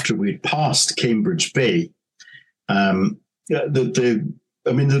 miles after we'd passed Cambridge Bay. We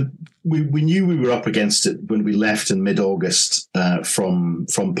knew we were up against it when we left in mid-August from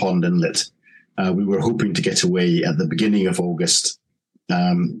Pond Inlet. We were hoping to get away at the beginning of August,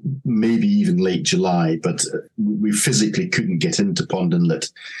 maybe even late July, but we physically couldn't get into Pond Inlet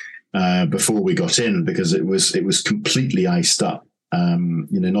before we got in because it was completely iced up.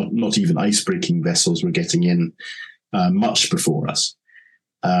 Not even ice-breaking vessels were getting in much before us,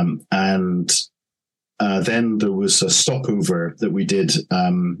 then there was a stopover that we did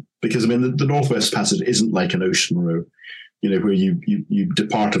because the Northwest Passage isn't like an ocean row, where you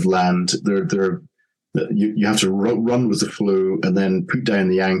depart of land. You have to run with the flow and then put down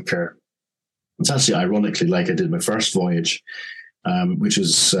the anchor. It's actually ironically like I did my first voyage, which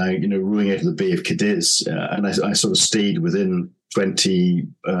is rowing out of the Bay of Cadiz, and I sort of stayed within 20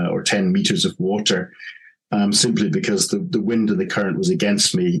 or 10 meters of water, simply because the wind and the current was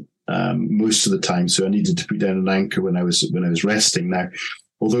against me most of the time, so I needed to put down an anchor when I was resting. Now,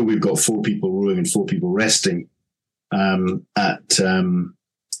 although we've got 4 people rowing and 4 people resting at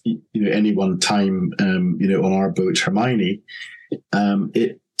any one time, on our boat Hermione,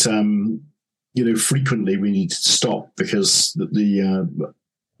 frequently we need to stop because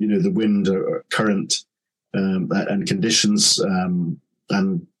the wind or current and conditions,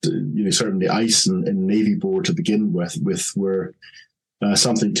 and certainly ice and Navy board to begin with were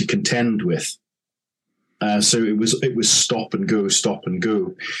something to contend with. So it was stop and go,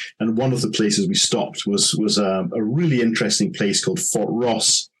 and one of the places we stopped was a really interesting place called Fort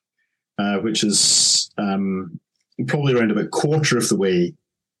Ross, which is probably around about a quarter of the way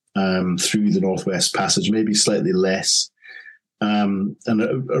through the Northwest Passage, maybe slightly less. And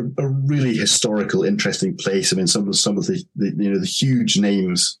a really historical, interesting place. I mean, some of the huge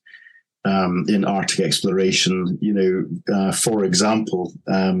names in Arctic exploration. For example,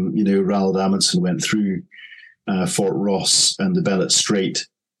 Roald Amundsen went through Fort Ross and the Bellot Strait,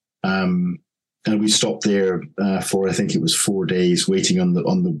 and we stopped there for, I think it was 4 days, waiting on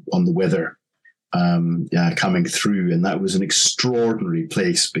the weather coming through, and that was an extraordinary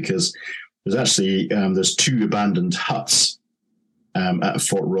place because there's actually there's 2 abandoned huts at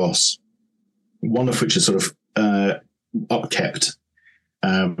Fort Ross, one of which is sort of upkept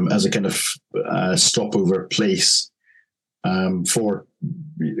as a kind of stopover place for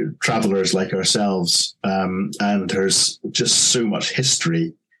travelers like ourselves, and there's just so much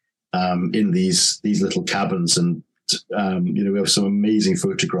history in these little cabins, and we have some amazing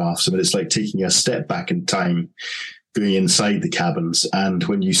photographs. I mean, it's like taking a step back in time, going inside the cabins, and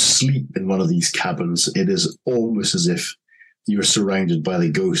when you sleep in one of these cabins, it is almost as if you're surrounded by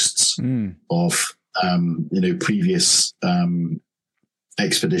the ghosts of previous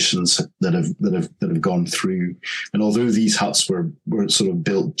expeditions that have gone through. And although these huts were sort of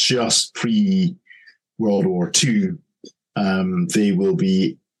built just pre World War II, they will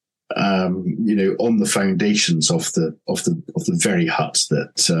be on the foundations of the very huts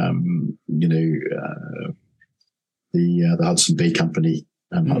that the Hudson Bay Company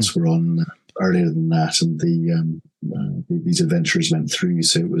huts were on earlier than that, and these adventurers went through.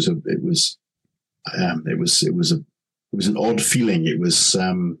 So it was an odd feeling. It was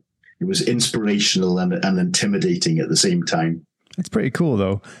inspirational and intimidating at the same time. It's pretty cool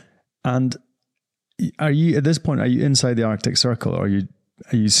though. And are you at this point? Are you inside the Arctic Circle, or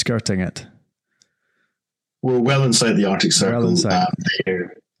are you skirting it? We're well inside the Arctic Circle. Well inside.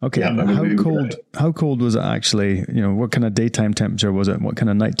 There. Okay. Yeah, how cold was it actually? What kind of daytime temperature was it? What kind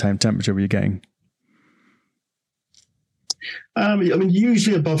of nighttime temperature were you getting?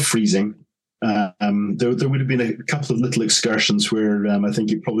 Usually above freezing. There would have been a couple of little excursions where I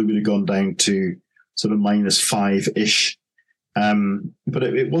think it probably would have gone down to sort of -5-ish. But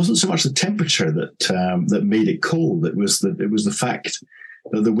it wasn't so much the temperature that made it cold. It was the fact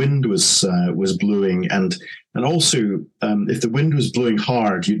that the wind was blowing, and also if the wind was blowing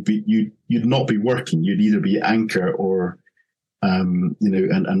hard, you'd not be working. You'd either be anchor or and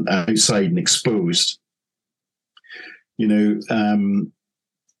outside and exposed. Or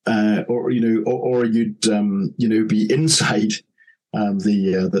you'd be inside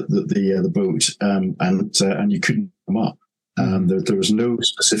the boat, and you couldn't come up. There was no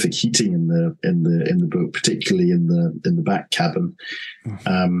specific heating in the boat, particularly in the back cabin,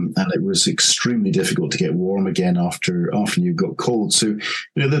 and it was extremely difficult to get warm again after you got cold. So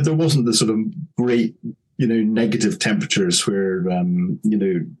there wasn't the sort of great negative temperatures where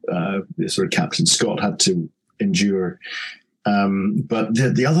sort of Captain Scott had to endure. But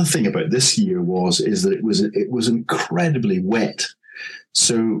the other thing about this year is that it was incredibly wet.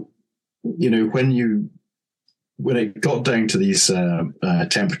 So when it got down to these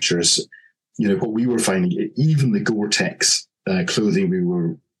temperatures, what we were finding, even the Gore-Tex clothing we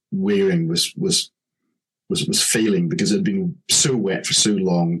were wearing was failing because it had been so wet for so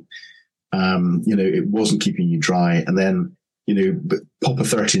long. It wasn't keeping you dry, and then pop a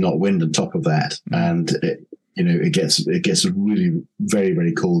 30-knot wind on top of that, and it gets really very,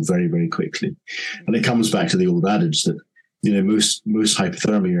 very cold very, very quickly. And it comes back to the old adage that most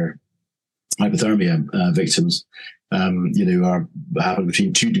hypothermia victims are happen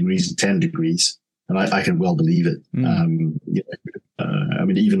between 2 degrees and 10 degrees, and I can well believe it.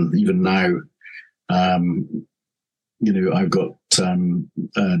 Even now, I've got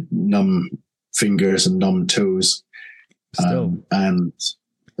numb fingers and numb toes, and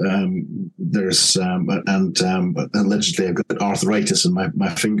there's but allegedly I've got arthritis in my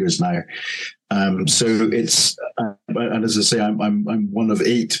fingers now. So it's and as I say, I'm one of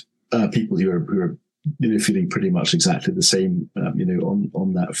 8 people who are feeling pretty much exactly the same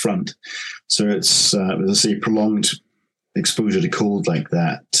on that front. So it's as I say, prolonged exposure to cold like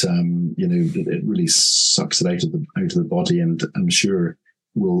that, it really sucks it out of the body, and I'm sure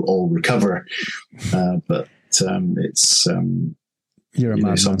we'll all recover. But it's you're a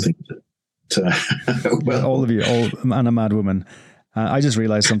madman. Something well, all of you, and a mad woman. I just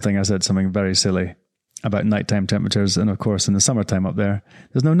realized something. I said something very silly about nighttime temperatures, and of course, in the summertime up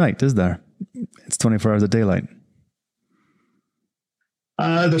there's no night, is there? It's 24 hours of daylight.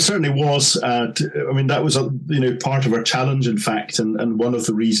 There certainly was. That was part of our challenge, in fact, and one of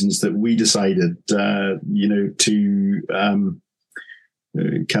the reasons that we decided, to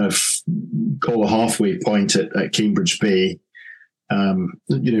kind of call a halfway point at Cambridge Bay,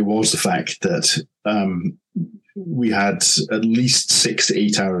 was the fact that we had at least 6 to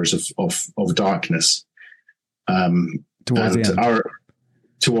 8 hours of darkness. Towards the end.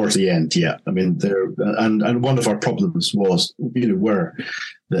 Towards the end, yeah. I mean, and one of our problems were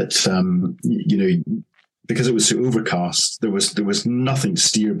that because it was so overcast, there was nothing to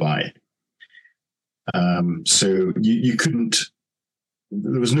steer by. So you couldn't.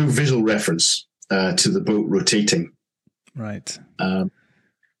 There was no visual reference to the boat rotating. Right. And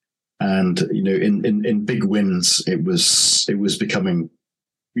in big winds, it was becoming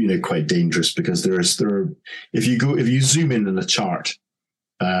quite dangerous, because if you zoom in a chart.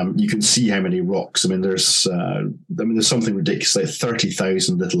 You can see how many rocks. I mean, there's something ridiculous, like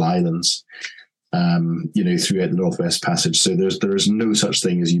 30,000 little islands, throughout the Northwest Passage. So there is no such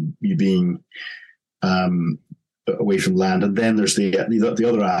thing as you being away from land. And then there's the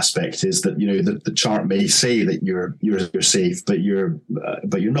other aspect is that the chart may say that you're safe, but you're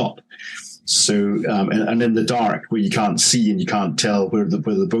not. So and in the dark, where you can't see and you can't tell where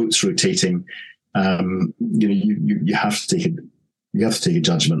the boat's rotating, you have to take it. You have to take a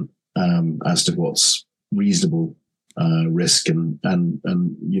judgment as to what's reasonable risk and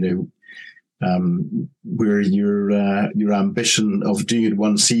where your ambition of doing it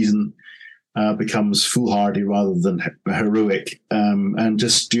one season becomes foolhardy rather than heroic, and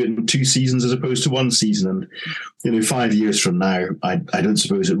just do it in 2 seasons as opposed to 1 season. And 5 years from now, I don't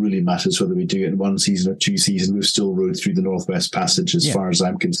suppose it really matters whether we do it in 1 season or 2 seasons. We've still rode through the Northwest Passage as far as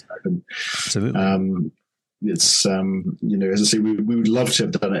I'm concerned. Absolutely. It's as I say, we would love to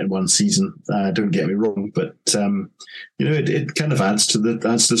have done it in 1 season. Don't get me wrong, but it kind of adds to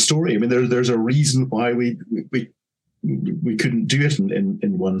the story. I mean, there's a reason why we couldn't do it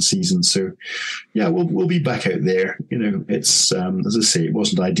in 1 season. So yeah, we'll be back out there. It's as I say, it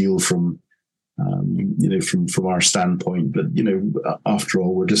wasn't ideal from our standpoint, but after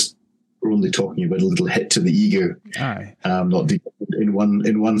all, we're only talking about a little hit to the ego. Aye. Not in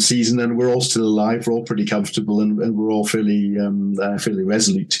one season, and we're all still alive. We're all pretty comfortable, and we're all fairly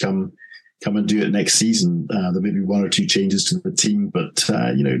resolute to come and do it next season. There may be 1 or 2 changes to the team, but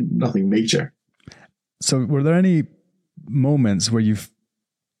nothing major. So, were there any moments where you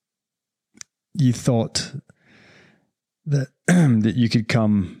thought that that you could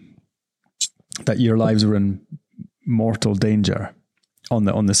that your lives were in mortal danger on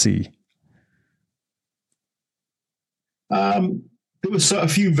the sea? There was a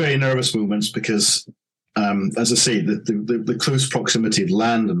few very nervous moments because, as I say, the close proximity of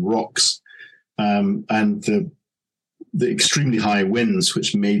land and rocks, and the extremely high winds,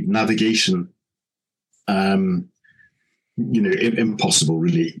 which made navigation, impossible.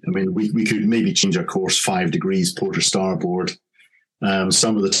 Really, I mean, we could maybe change our course 5 degrees port or starboard.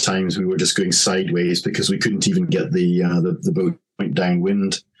 Some of the times we were just going sideways because we couldn't even get the boat point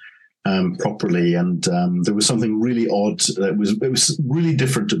downwind properly, and there was something really odd. It was really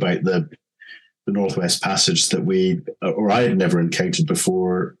different about the Northwest Passage that I had never encountered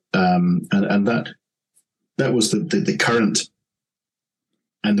before, and that was the current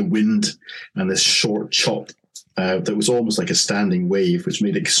and the wind and this short chop that was almost like a standing wave, which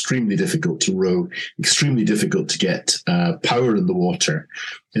made it extremely difficult to row, extremely difficult to get power in the water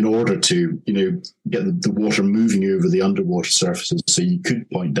in order to, get the water moving over the underwater surfaces so you could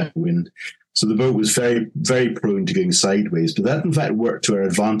point downwind. So the boat was very, very prone to going sideways. But that, in fact, worked to our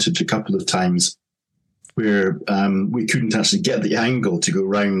advantage a couple of times where we couldn't actually get the angle to go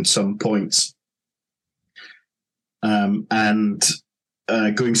round some points.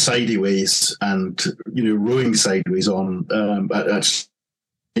 Going sideways and rowing sideways on actually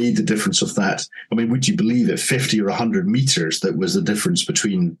made the difference of that. I mean, would you believe it? 50 or 100 meters. That was the difference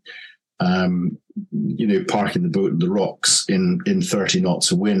between parking the boat in the rocks in 30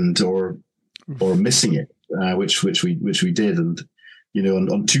 knots of wind or missing it, which we did. And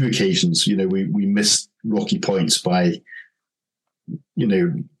on 2 occasions, we missed rocky points by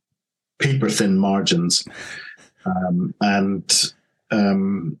paper thin margins, and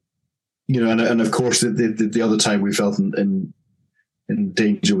of course the other time we felt in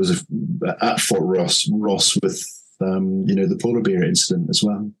danger was at Fort Ross with the polar bear incident as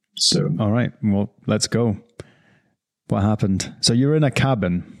well. So, all right, well, let's go. What happened? So you're in a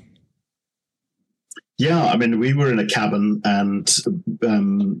cabin. Yeah, I mean, we were in a cabin, and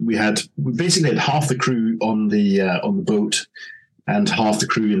we basically had half the crew on the boat and half the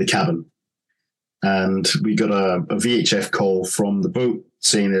crew in the cabin. And we got a VHF call from the boat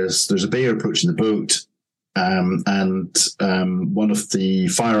saying there's a bear approaching the boat, and one of the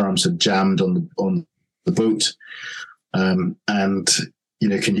firearms had jammed on the boat, and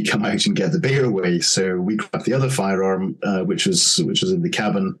can you come out and get the bear away? So we grabbed the other firearm, which was in the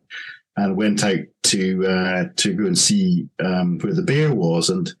cabin, and went out to go and see where the bear was.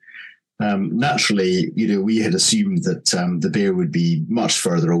 And naturally, we had assumed that the bear would be much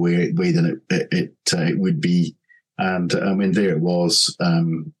further away than it would be. And I mean, there it was.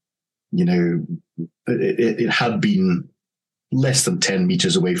 It had been less than 10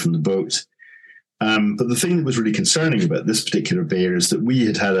 meters away from the boat. But the thing that was really concerning about this particular bear is that we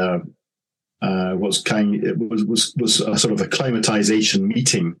had a was a sort of acclimatization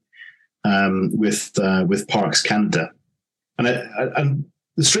meeting with Parks Canada, and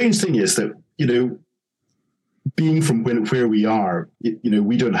the strange thing is that being from where we are,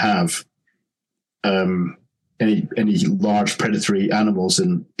 we don't have any large predatory animals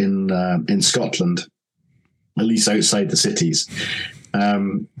in Scotland, at least outside the cities,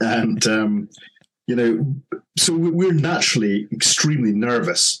 so we're naturally extremely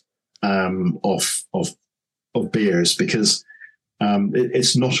nervous of bears because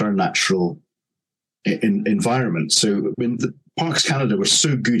it's not our natural environment. So I mean, the Parks Canada were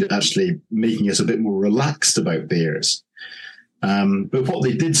so good at actually making us a bit more relaxed about bears. But what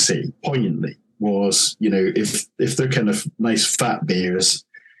they did say poignantly was, if they're kind of nice fat bears,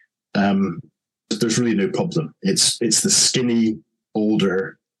 there's really no problem. It's the skinny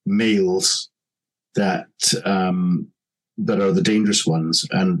older males that are the dangerous ones.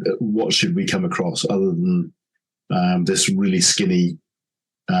 And what should we come across other than this really skinny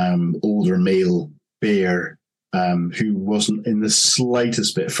older male bear who wasn't in the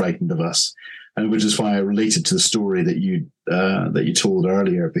slightest bit frightened of us, and which is why I related to the story that you told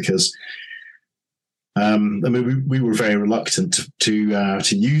earlier, because I mean we were very reluctant to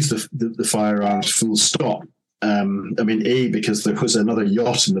use the firearms full stop. I mean, because there was another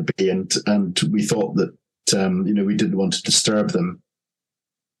yacht in the bay, and we thought that we didn't want to disturb them,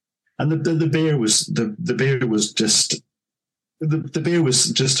 and the bear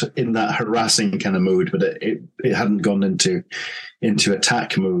was just in that harassing kind of mode, but it hadn't gone into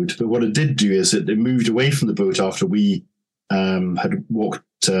attack mode. But what it did do is it moved away from the boat after we had walked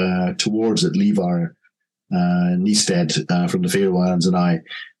towards it. Levar Niestead from the Faroe Islands and I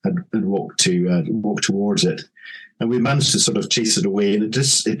had walked towards it, and we managed to sort of chase it away. And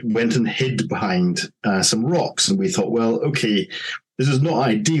it went and hid behind some rocks, and we thought, well, okay, this is not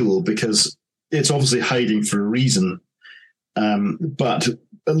ideal because it's obviously hiding for a reason. But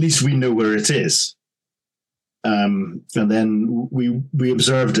at least we know where it is. And then we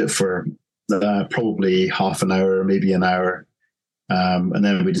observed it for probably half an hour, maybe an hour. And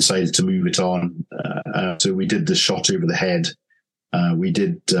then we decided to move it on. So we did the shot over the head. We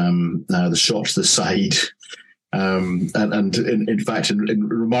did the shot to the side. And in fact, in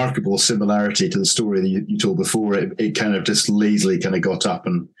remarkable similarity to the story that you told before, it kind of just lazily kind of got up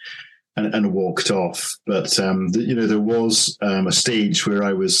and walked off. But there was a stage where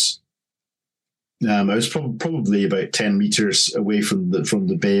I was probably about 10 meters away from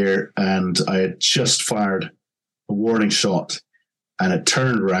the bear, and I had just fired a warning shot, and it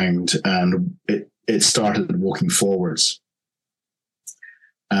turned around and it started walking forwards.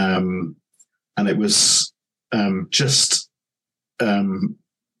 And it was just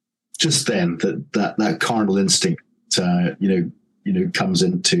then that carnal instinct, comes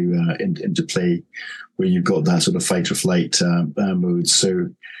into play, where you've got that sort of fight or flight mode. So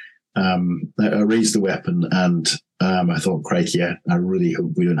I raised the weapon, and I thought, crikey, I really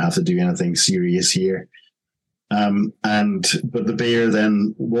hope we don't have to do anything serious here. But the bear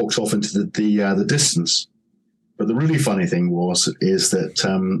then walked off into the distance. But the really funny thing is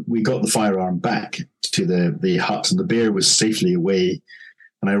that we got the firearm back to the hut, and the bear was safely away.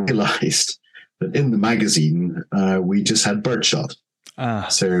 And I realized that in the magazine, we just had birdshot.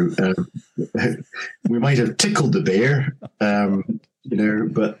 So we might have tickled the bear,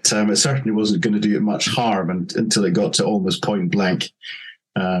 but it certainly wasn't going to do it much harm until it got to almost point blank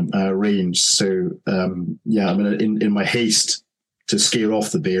range. So, in my haste to scare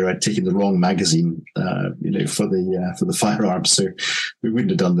off the bear, I'd taken the wrong magazine, for the firearms, so we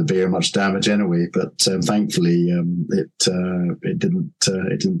wouldn't have done the bear much damage anyway. But thankfully, it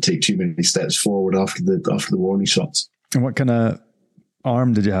didn't take too many steps forward after the warning shots. And what kind of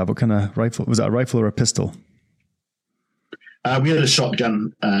arm did you have? What kind of rifle? Was that a rifle or a pistol? We had a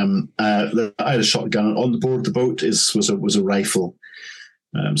shotgun. I had a shotgun on the board of the boat. Was a rifle.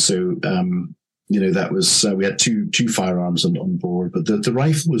 That was we had two firearms on board, but the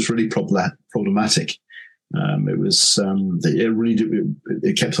rifle was really problematic.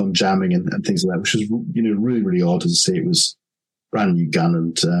 It kept on jamming and things like that, which was really, really odd. As I say, it was a brand new gun,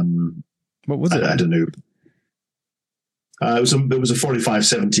 and what was it? I don't know. It was a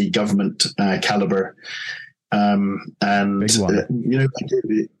 45-70 government caliber, and big one.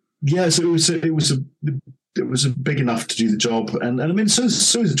 So it was big enough to do the job, and I mean, so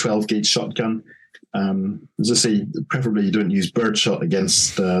is a 12-gauge shotgun. As I say, preferably you don't use birdshot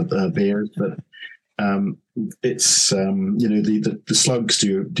against bears, but it's the slugs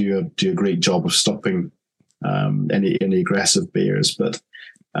do a great job of stopping any aggressive bears. But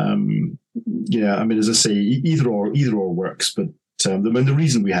I mean, as I say, either or works. But the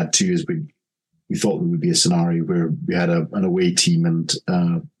reason we had two is we thought there would be a scenario where we had an away team and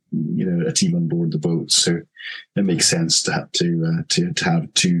a team on board the boat, so it makes sense to have two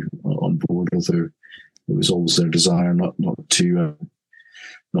on board. Although it was always their desire not to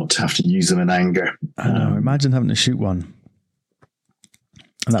have to use them in anger. I know. Imagine having to shoot one.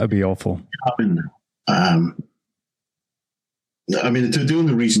 That would be awful. I mean, the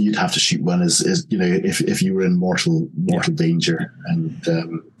only reason you'd have to shoot one is if you were in mortal danger. And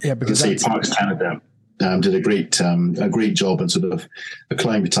because say Parks Canada did a great job in sort of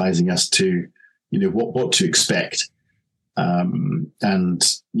acclimatizing us to what to expect, and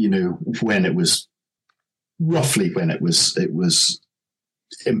when it was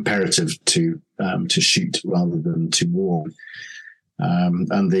imperative to shoot rather than to warn.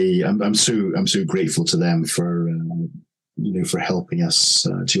 I'm so grateful to them for helping us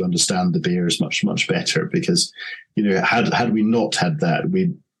to understand the bears much better, because had we not had that,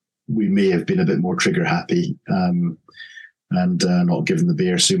 we may have been a bit more trigger happy and not given the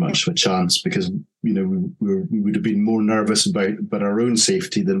bear so much of a chance, because we would have been more nervous about our own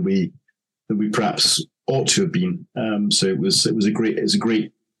safety than we perhaps ought to have been. So it was a great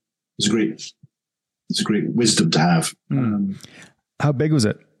wisdom to have. How big was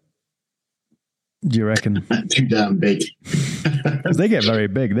it, do you reckon? Too damn big. Because they get very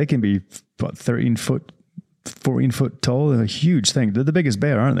big. They can be 13 foot, 14 foot tall. They're a huge thing. They're the biggest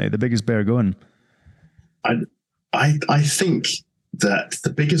bear, aren't they? The biggest bear going. I think that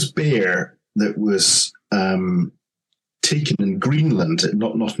the biggest bear that was taken in Greenland,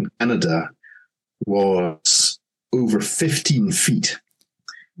 not in Canada, was over 15 feet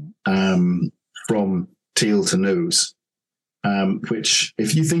from tail to nose. Which,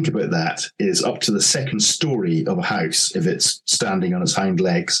 if you think about that, is up to the second story of a house if it's standing on its hind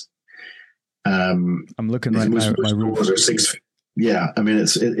legs. I'm looking right now at my roof. Are 6 feet. Yeah, I mean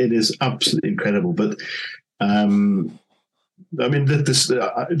it is absolutely incredible. But I mean,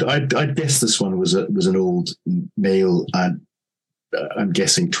 I guess this one was an old male. I'm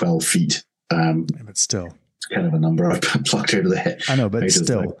guessing 12 feet. But still, it's kind of a number I've plucked out of the head. I know, but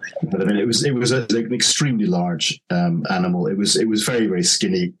still. But I mean, it was an extremely large animal. It was very, very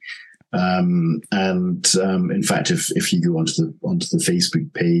skinny. In fact, if you go onto the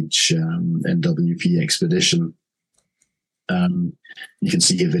Facebook page, NWP Expedition, you can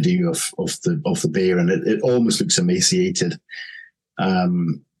see a video of the bear, and it almost looks emaciated.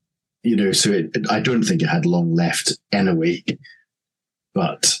 So I don't think it had long left anyway.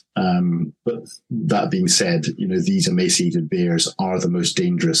 But that being said, these emaciated bears are the most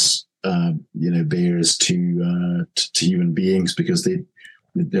dangerous, bears to human beings, because they're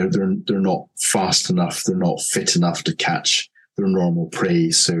not fast enough, they're not fit enough to catch their normal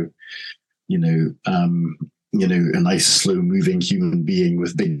prey. So, a nice slow moving human being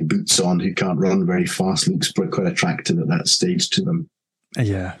with big boots on who can't run very fast looks quite attractive at that stage to them.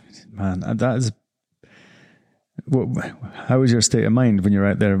 Yeah, man, that is. How was your state of mind when you're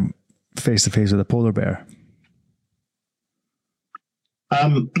out there face to face with a polar bear?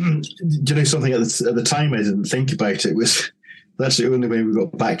 Something at the time I didn't think about. It was actually only when we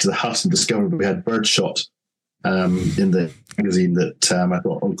got back to the hut and discovered we had birdshot in the magazine that I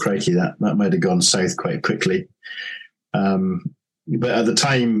thought, oh crikey, that might have gone south quite quickly. But at the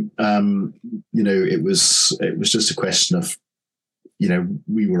time, it was just a question of,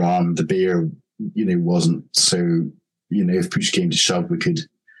 we were armed, the bear wasn't. So, if push came to shove, we could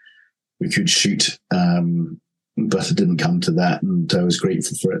shoot. but it didn't come to that, and I was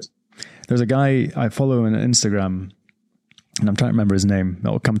grateful for it. There's a guy I follow on Instagram, and I'm trying to remember his name.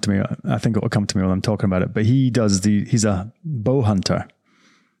 It'll come to me. I think it'll come to me while I'm talking about it. But he's a bow hunter,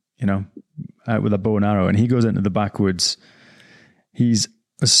 out with a bow and arrow, and he goes into the backwoods. He's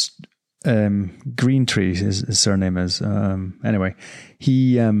Greentree, his surname is. Anyway,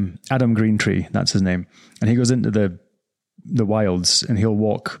 Adam Greentree, that's his name, and he goes into the wilds, and he'll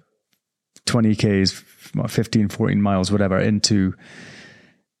walk 20 k's, 15, 14 miles, whatever, into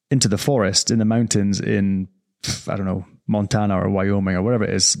the forest, in the mountains, in, I don't know, Montana or Wyoming or whatever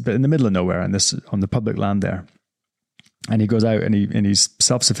it is, but in the middle of nowhere, and this on the public land there. And he goes out and he's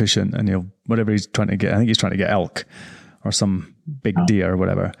self-sufficient, and whatever he's trying to get, I think he's trying to get elk or some big deer or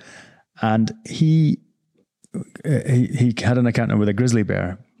whatever. And he had an encounter with a grizzly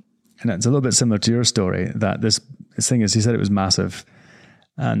bear, and it's a little bit similar to your story. That this thing is, he said it was massive,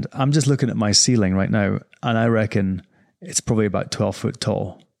 and I'm just looking at my ceiling right now, and I reckon it's probably about 12 foot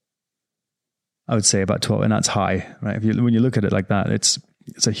tall. I would say about 12, and that's high, right? When you look at it like that, it's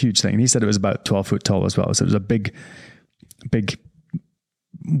a huge thing. And he said it was about 12 foot tall as well. So it was a big,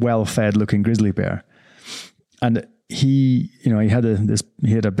 well-fed looking grizzly bear. And he had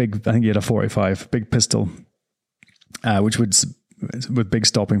a big, I think he had a 45, big pistol, which with big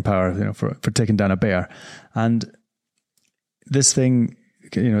stopping power, for taking down a bear. And this thing,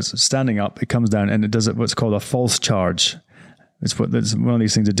 it's standing up, it comes down, and it does what's called a false charge. It's one of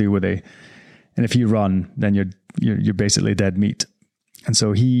these things to do with and if you run, then you're basically dead meat. And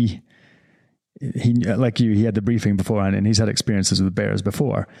so he like you, he had the briefing beforehand, and he's had experiences with bears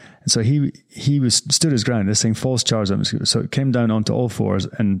before. And so he stood his ground. This thing false charged him. So it came down onto all fours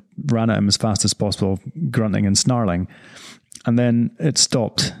and ran at him as fast as possible, grunting and snarling. And then it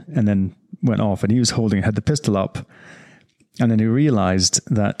stopped and then went off, and he had the pistol up. And then he realized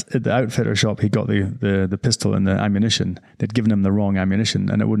that at the outfitter shop, he got the pistol and the ammunition. They'd given him the wrong ammunition,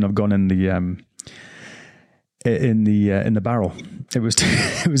 and it wouldn't have gone in the barrel. It was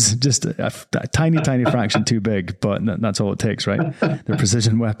just a tiny fraction too big, but that's all it takes, right? They're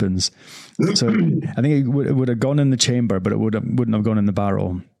precision weapons. So I think it would have gone in the chamber, but it wouldn't have gone in the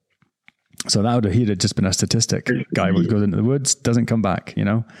barrel. So he'd have just been a statistic. Guy goes into the woods, doesn't come back,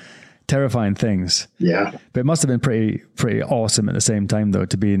 Terrifying things. Yeah. But it must have been pretty awesome at the same time, though,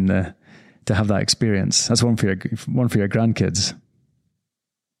 to have that experience. That's one for your grandkids.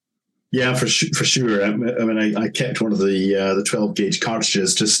 Yeah, for sure. I mean, I kept one of the 12 gauge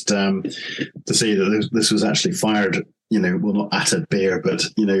cartridges just to say that this was actually fired, well, not at a bear, but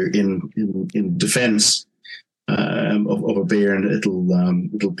in defense of a bear, and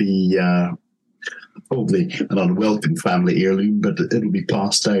it'll be probably an unwelcome family heirloom, but it'll be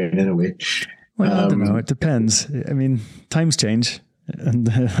passed down anyway. Well, I don't know. It depends. I mean, times change. And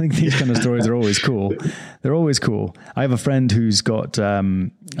I think these kind of stories are always cool. They're always cool. I have a friend who's got,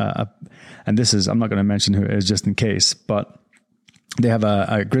 and this is, I'm not going to mention who it is just in case, but they have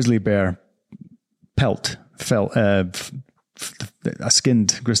a grizzly bear a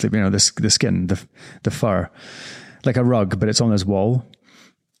skinned grizzly bear, the skin, the fur, like a rug, but it's on his wall.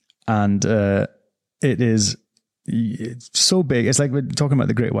 And it's so big. It's like we're talking about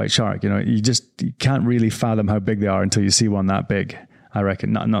the great white shark. You can't really fathom how big they are until you see one that big. I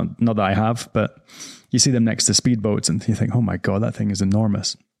reckon. Not that I have, but you see them next to speedboats, and you think, "Oh my god, that thing is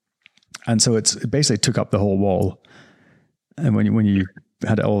enormous." And so it basically took up the whole wall. And when you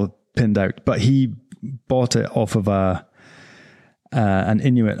had it all pinned out, but he bought it off of an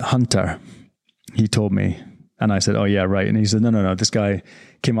Inuit hunter. He told me, and I said, "Oh yeah, right." And he said, "No. This guy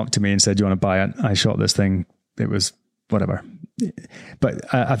came up to me and said, 'Do you want to buy it?' I shot this thing. It was whatever." But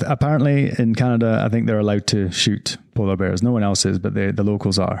apparently in Canada, I think they're allowed to shoot polar bears. No one else is, but the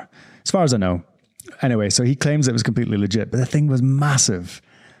locals are, as far as I know. Anyway, so he claims it was completely legit, but the thing was massive.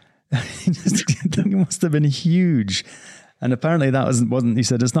 It must have been huge. And apparently that wasn't, he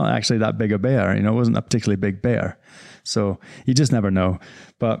said, it's not actually that big a bear. It wasn't a particularly big bear. So you just never know.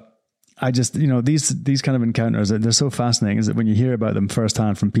 But I just, these kind of encounters, they're so fascinating, is that when you hear about them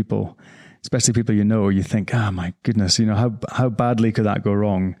firsthand from people, especially people you think, oh my goodness, how badly could that go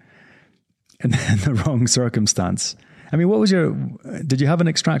wrong in the wrong circumstance? I mean, did you have an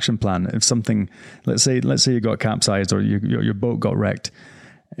extraction plan? If something, let's say you got capsized or your boat got wrecked,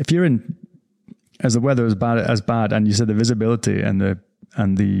 if you're as the weather was as bad, and you said the visibility and the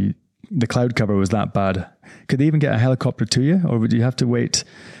cloud cover was that bad, could they even get a helicopter to you, or would you have to wait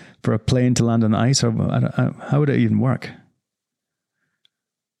for a plane to land on the ice, or how would it even work?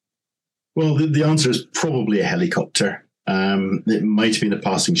 Well, the answer is probably a helicopter. It might have been a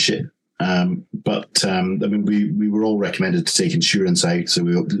passing ship, but I mean, we were all recommended to take insurance out, so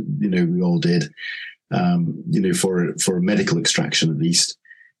we all did. for medical extraction at least.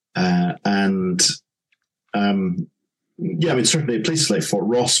 Certainly at places like Fort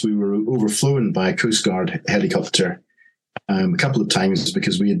Ross, we were overflown by a Coast Guard helicopter a couple of times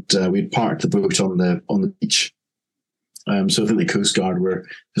because we had parked the boat on the beach. So I think the Coast Guard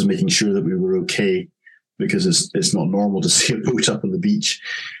was making sure that we were okay, because it's not normal to see a boat up on the beach.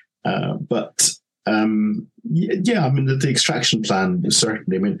 The extraction plan was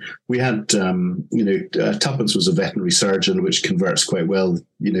certainly. I mean, we had Tuppence was a veterinary surgeon, which converts quite well,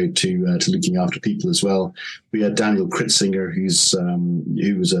 to looking after people as well. We had Daniel Kritzinger, who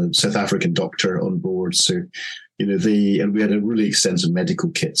was a South African doctor on board. So, and we had a really extensive medical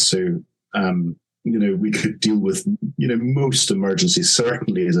kit. So, we could deal with most emergencies,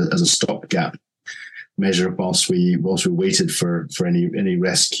 certainly as a stopgap measure whilst we waited for any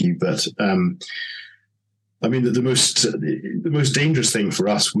rescue. But the most dangerous thing for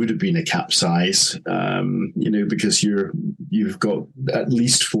us would have been a capsize, because you've got at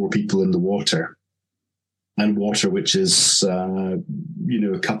least 4 people in the water, and water which is a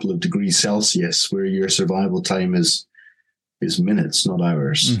couple of degrees Celsius, where your survival time is minutes, not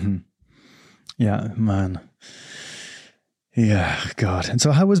hours. Mm-hmm. Yeah, man. Yeah, God. And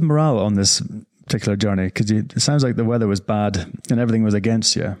so how was morale on this particular journey? Because it sounds like the weather was bad and everything was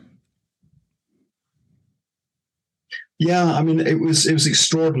against you. Yeah, I mean, it was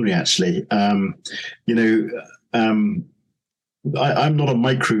extraordinary, actually. I'm not a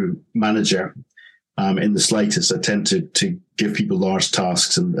micro manager in the slightest. I tend to give people large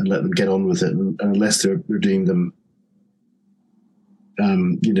tasks and let them get on with it, and unless they're doing them,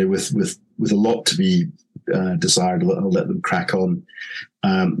 with a lot to be desired, I'll let them crack on,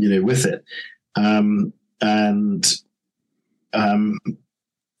 with it.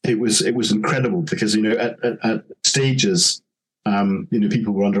 It was incredible because, at stages,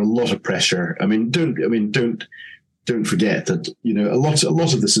 people were under a lot of pressure. Don't forget that, a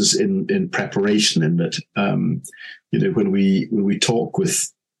lot of this is in preparation, in that, when we talk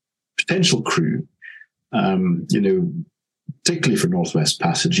with potential crew, particularly for Northwest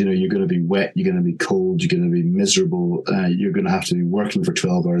Passage, you're going to be wet, you're going to be cold, you're going to be miserable, you're going to have to be working for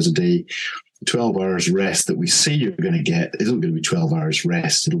 12 hours a day. 12 hours rest that we say you're going to get isn't going to be 12 hours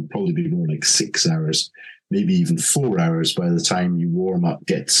rest. It'll probably be more like 6 hours, maybe even 4 hours by the time you warm up,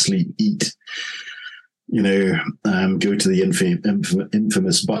 get to sleep, eat, go to the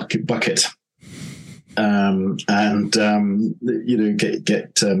infamous bucket.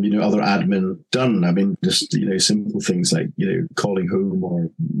 Get other admin done. I mean, just simple things like calling home, or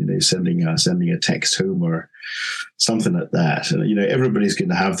sending a text home, or something like that. And everybody's going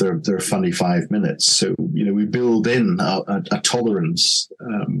to have their funny 5 minutes. So we build in a tolerance,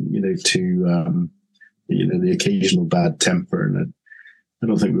 to the occasional bad temper, and I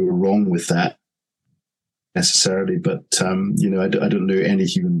don't think we were wrong with that necessarily. But I don't know any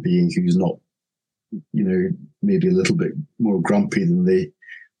human being who's not maybe a little bit more grumpy than they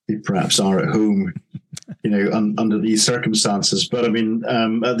perhaps are at home, under these circumstances. But I mean,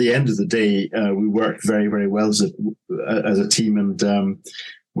 at the end of the day, we worked very, very well as a team, and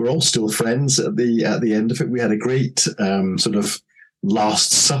we're all still friends at the end of it. We had a great sort of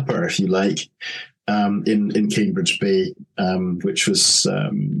last supper, if you like, in Cambridge Bay, which was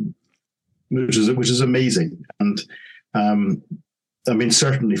amazing. And I mean,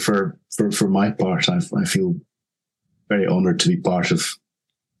 certainly for my part, I feel very honoured to be part of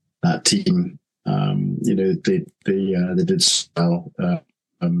that team. They did so well.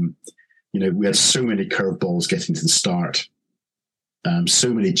 We had so many curveballs getting to the start,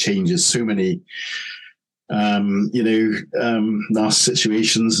 so many changes, so many nasty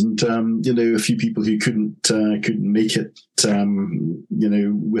situations, and a few people who couldn't make it,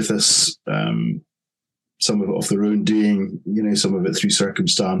 with us. Some of it off their own doing, some of it through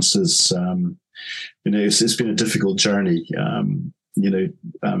circumstances. It's been a difficult journey, to the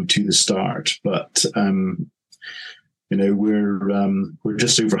start, but we're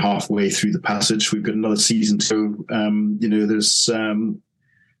just over halfway through the passage. We've got another season to go.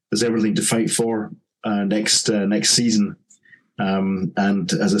 There's everything to fight for next season.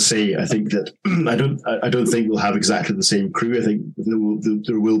 And as I say, I think that I don't think we'll have exactly the same crew. I think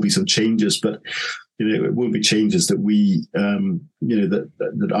there will be some changes, but it won't be changes that we,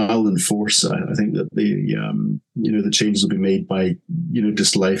 that I'll enforce. I think that the changes will be made by,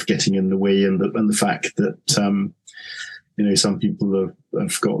 just life getting in the way, and the fact that, some people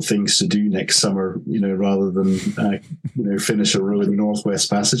have got things to do next summer, rather than, finish a row in the Northwest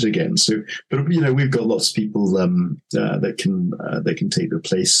Passage again. So, but, we've got lots of people that can take their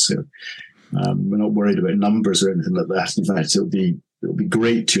place. So we're not worried about numbers or anything like that. In fact, it'll be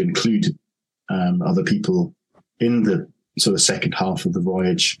great to include other people in the sort of second half of the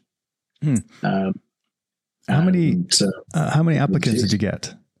voyage. How many applicants did you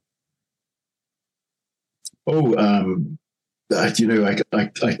get? I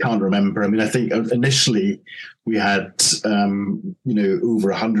can't remember. I mean, I think initially we had, over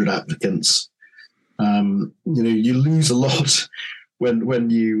 100 applicants. You lose a lot when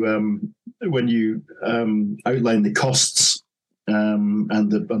you outline the costs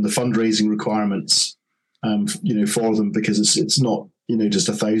and the fundraising requirements, for them, because it's not just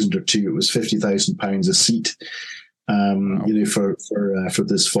 1,000 or two. It was £50,000 a seat. Wow. For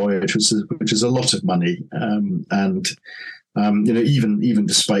this voyage, which is a lot of money, even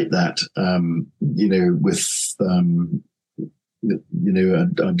despite that, with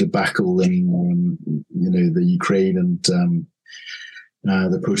a debacle in the Ukraine and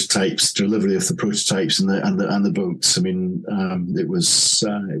the prototypes, delivery of the prototypes and the boats. I mean, it was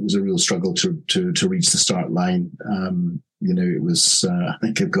a real struggle to reach the start line. It was. I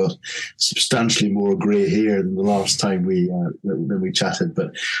think I've got substantially more grey hair than the last time we chatted.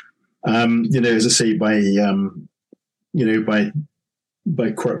 But as I say,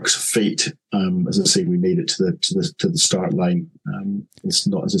 by quirks of fate, as I say, we made it to the start line. It's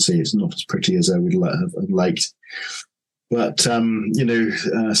not, as I say, it's not as pretty as I would have liked. But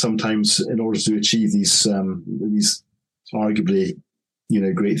sometimes in order to achieve these arguably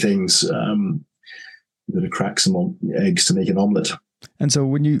great things, you've got to crack some eggs to make an omelette. And so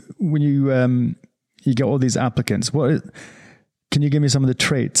when you get all these applicants, can you give me some of the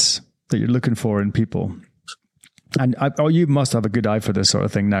traits that you're looking for in people? And you must have a good eye for this sort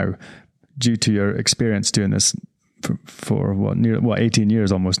of thing now, due to your experience doing this for 18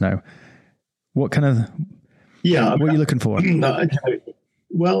 years almost now. What kind of what are you looking for?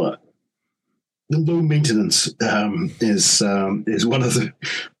 Well, the low maintenance is one of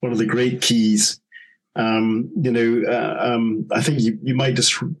the great keys. I think you might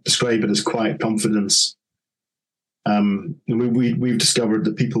describe it as quiet confidence. We've discovered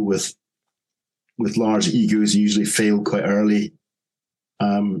that people with large egos usually fail quite early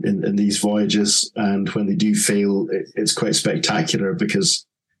in these voyages, and when they do fail, it's quite spectacular because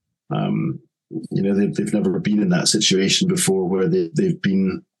they've never been in that situation before where they've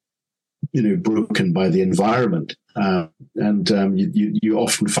been broken by the environment, and you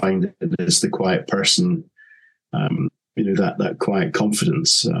often find it is the quiet person, that quiet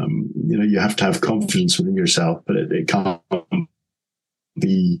confidence. You have to have confidence within yourself, but it can't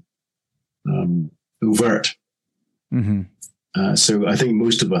be overt. Mm-hmm. So I think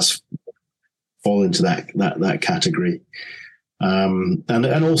most of us fall into that category,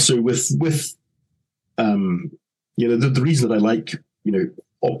 and also with the reason that I like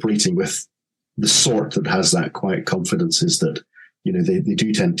operating with the sort that has that quiet confidence is that they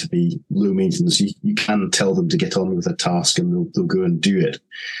do tend to be low maintenance. You can tell them to get on with a task and they'll go and do it.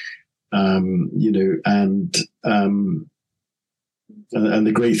 And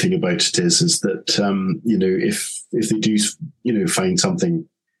the great thing about it is that if they do find something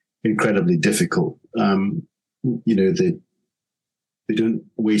incredibly difficult, they don't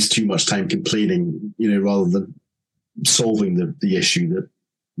waste too much time complaining, rather than solving the issue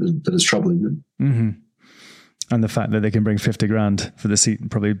that is troubling them. Mm-hmm. And the fact that they can bring 50 grand for the seat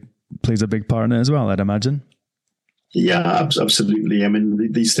probably plays a big part in it as well, I'd imagine. Yeah, absolutely. I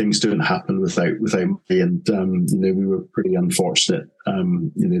mean, these things don't happen without money, and we were pretty unfortunate.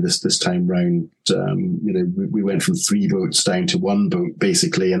 This time round, we went from 3 boats down to 1 boat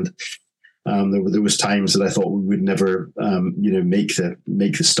basically, and there was times that I thought we would never, make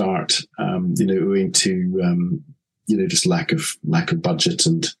the start, owing to just lack of budget,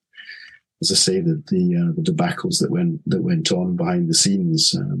 and as I say, the debacles that went on behind the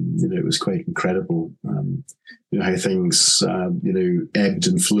scenes. It was quite incredible. How things ebbed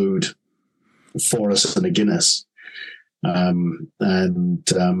and flowed for us in a Guinness, and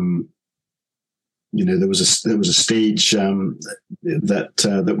there was a stage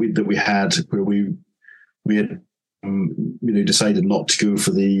that we had where we had decided not to go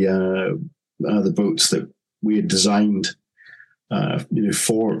for the boats that we had designed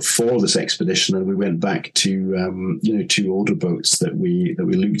for this expedition, and we went back to 2 older boats that we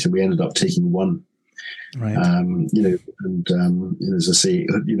looked, and we ended up taking 1. Right. As I say,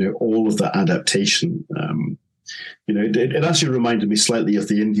 all of that adaptation, it actually reminded me slightly of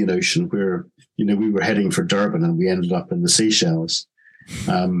the Indian Ocean, where we were heading for Durban and we ended up in the Seychelles.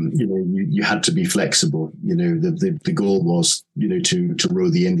 You had to be flexible. The goal was to row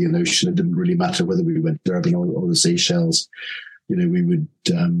the Indian Ocean. It didn't really matter whether we went to Durban or the Seychelles. We would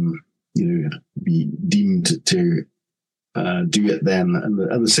be deemed to do it then. And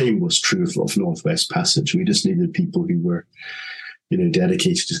the same was true of Northwest Passage. We just needed people who were,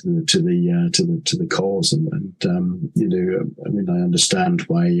 dedicated to the cause. And I mean, I understand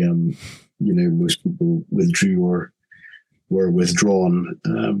why, most people withdrew or were withdrawn.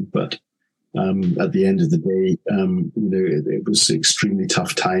 But at the end of the day, it was extremely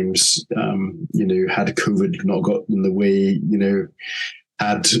tough times. Had COVID not got in the way,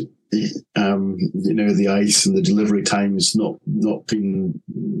 had the ice and the delivery times not been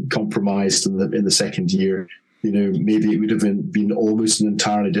compromised in the second year, maybe it would have been almost an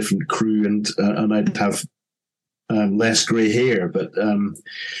entirely different crew, and I'd have less grey hair. But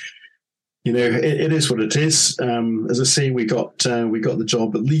it is what it is. As I say, we got the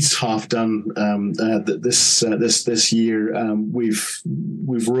job at least half done. This year,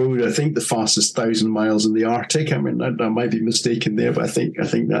 we've rowed, I think, the fastest 1,000 miles in the Arctic. I mean, I might be mistaken there, but I think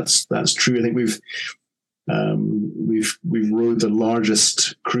that's true. I think we've rowed the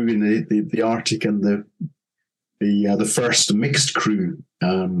largest crew in the Arctic and the first mixed crew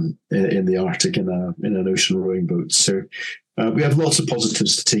in the Arctic in an ocean rowing boat. So we have lots of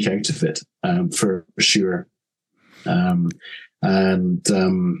positives to take out of it, for sure. As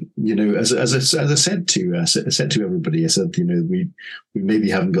I said to everybody, I said, we maybe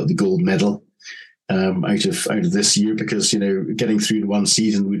haven't got the gold medal out of this year, because getting through in one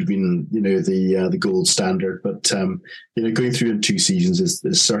season would have been the gold standard, but going through in two seasons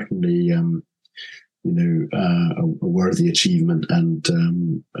is certainly a worthy achievement, and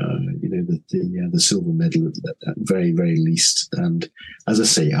the silver medal at very, very least. And as I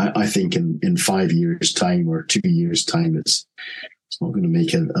say, I think in 5 years' time or 2 years' time, it's not going to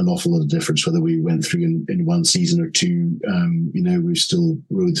make an awful lot of difference whether we went through in one season or two. We've still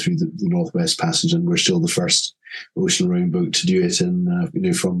rowed through the Northwest Passage, and we're still the first ocean rowing boat to do it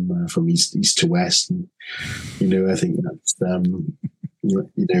from east to west. And I think that's I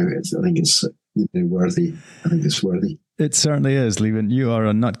think it's worthy. I think it's worthy. It certainly is, Leven. You are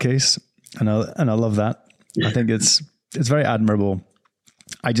a nutcase, and I love that. I think it's very admirable.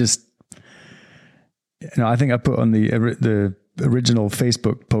 I just, I think I put on the original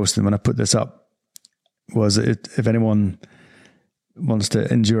Facebook post, and when I put this up, was if anyone wants to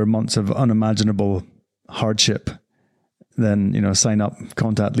endure months of unimaginable hardship, then sign up,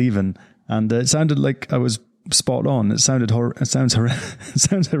 contact Leven. And it sounded like I was spot on. It sounds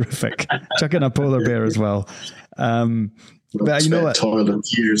horrific. Chuck in a polar bear as well. But what? Toilet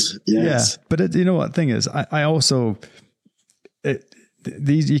tears. Yes. Yeah. But you know what thing is, I also,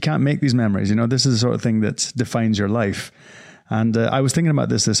 you can't make these memories. This is the sort of thing that defines your life. And I was thinking about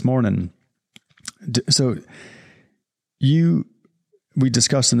this morning. So we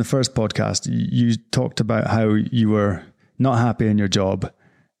discussed in the first podcast, you talked about how you were not happy in your job,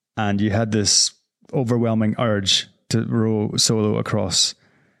 and you had this overwhelming urge to row solo across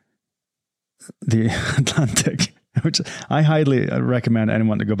the Atlantic, which I highly recommend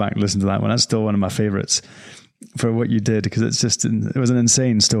anyone to go back and listen to that one. That's still one of my favorites for what you did, because it was an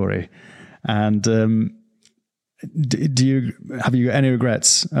insane story. And have you got any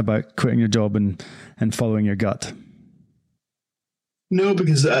regrets about quitting your job and following your gut? No,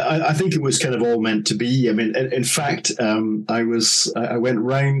 because I think it was kind of all meant to be. I mean, in fact, I went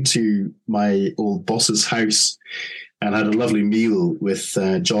round to my old boss's house and had a lovely meal with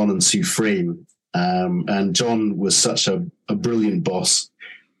John and Sue Frame. And John was such a brilliant boss.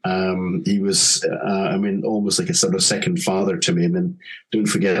 He was, almost like a sort of second father to me. And then don't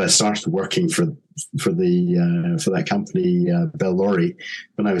forget, I started working for that company, Bell Laurie,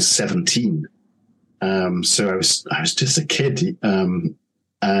 when I was 17. So I was just a kid.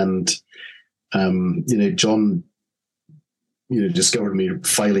 John, discovered me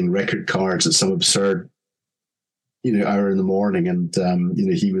filing record cards at some absurd, hour in the morning. And,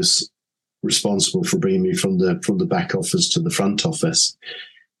 he was responsible for bringing me from the back office to the front office.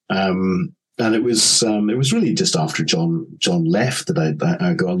 And it was really just after John left that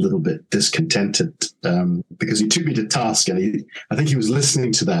I got a little bit discontented, because he took me to task, and I think he was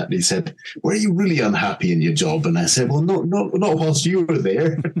listening to that, and he said, "Were you really unhappy in your job?" And I said, "Well, not whilst you were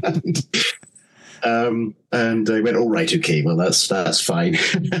there." and I went, "Oh, right, okay, well that's fine."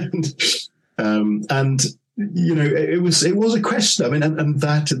 and it was a question. I mean, and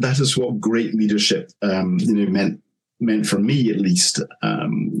that is what great leadership meant for me, at least. I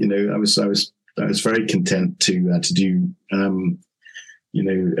was very content to do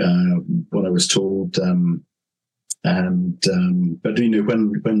what I was told, but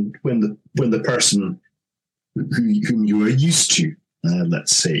when the person whom you are used to,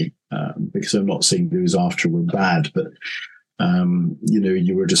 let's say, because I'm not saying those after were bad, but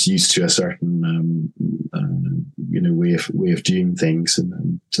you were just used to a certain, way of doing things,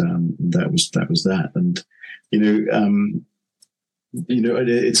 and that was that. And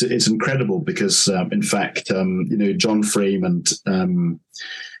it's incredible because, in fact, John Freeman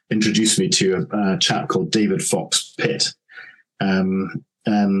introduced me to a chap called David Fox Pitt. And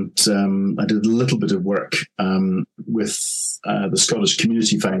I did a little bit of work with the Scottish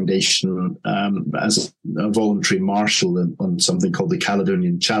Community Foundation as a voluntary marshal on something called the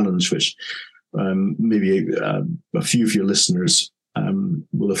Caledonian Challenge, which maybe a few of your listeners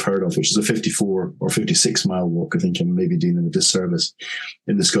will have heard of, which is a 54 or 56 mile walk. I think I'm maybe doing them a disservice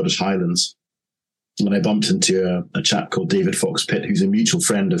in the Scottish Highlands. And I bumped into a chap called David Fox Pitt, who's a mutual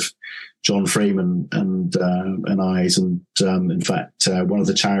friend of John Freeman and I's. And in fact, one of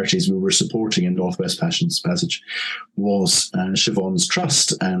the charities we were supporting in Northwest Passage was Siobhan's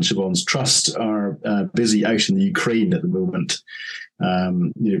Trust. And Siobhan's Trust are busy out in the Ukraine at the moment,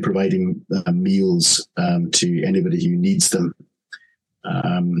 providing meals to anybody who needs them.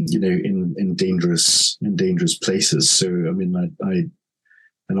 In dangerous places. So, I mean, I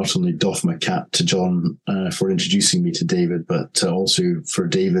not only doff my cap to John for introducing me to David, but also for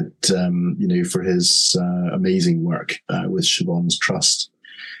David, for his amazing work with Siobhan's Trust.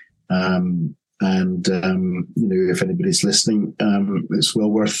 If anybody's listening, it's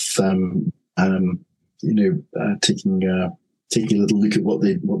well worth taking a little look at what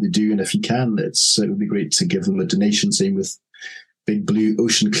they do, and if you can, it would be great to give them a donation. Same with Big Blue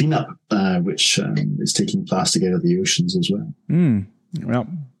Ocean Cleanup, which is taking plastic out of the oceans as well. Well,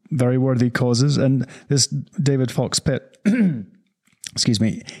 very worthy causes. And this David Fox Pitt, excuse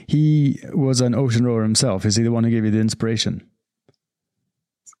me, he was an ocean rower himself. Is he the one who gave you the inspiration?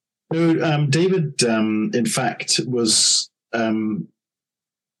 No, David, in fact, was he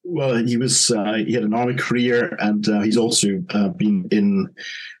had an army career, and he's also been in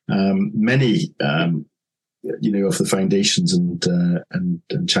many of the foundations and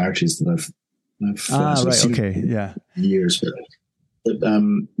charities that I've seen years. But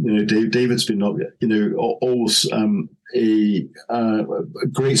David's been always a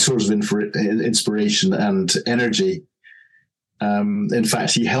great source of inspiration and energy. In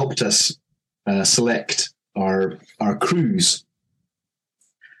fact, he helped us select our cruise,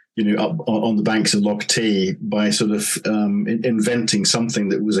 up on the banks of Loch Tay by sort of inventing something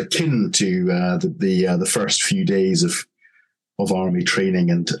that was akin to the first few days of army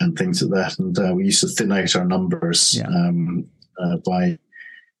training and things like that. And we used to thin out our numbers by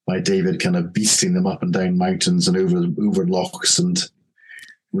David kind of beasting them up and down mountains and over lochs and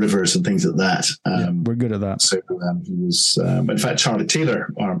rivers and things like that. We're good at that. So he was, in fact, Charlie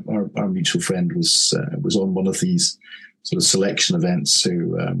Taylor, our mutual friend, was on one of these sort of selection events. So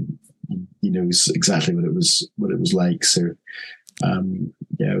he knows exactly what it was like. So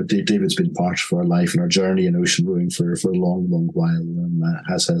David's been part of our life and our journey in ocean rowing for a long, long while,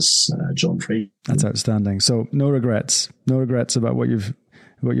 as has John Frey. That's outstanding. So no regrets about what you've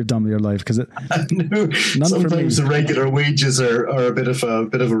done with your life, because sometimes the regular wages are a bit of a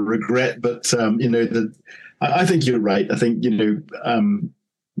regret, but I think you're right. I think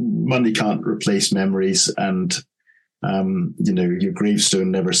money can't replace memories, and your gravestone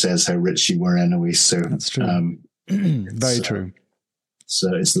never says how rich you were anyway. So that's true. Very true.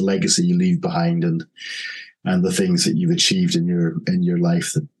 So it's the legacy you leave behind, and the things that you've achieved in your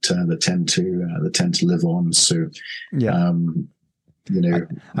life that tend to live on. So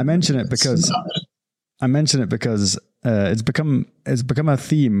I mention it because it's become a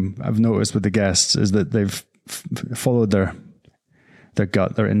theme I've noticed with the guests, is that they've followed their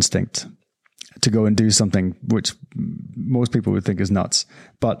gut, their instinct to go and do something which most people would think is nuts,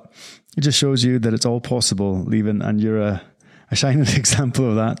 but it just shows you that it's all possible, Leven, and you're a shining example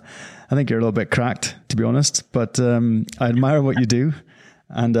of that. I think you're a little bit cracked, to be honest, but I admire what you do,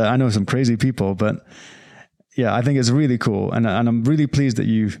 and I know some crazy people, but yeah, I think it's really cool, and I'm really pleased that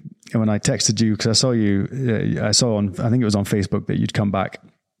when I texted you, because I saw I think it was on Facebook that you'd come back.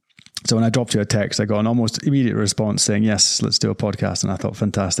 So when I dropped you a text, I got an almost immediate response saying, yes, let's do a podcast. And I thought,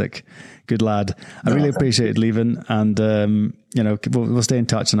 fantastic, good lad. I really appreciate it, Leven. And, we'll stay in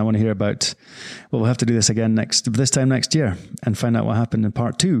touch, and I want to hear about, we'll have to do this again this time next year and find out what happened in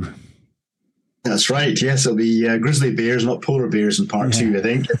part 2. That's right. Yes, it'll be grizzly bears, not polar bears, in part 2, I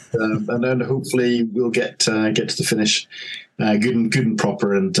think. And then hopefully we'll get to the finish good and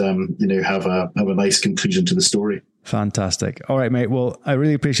proper, and have a nice conclusion to the story. Fantastic. All right, mate. Well, I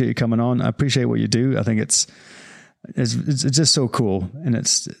really appreciate you coming on. I appreciate what you do. I think it's just so cool, and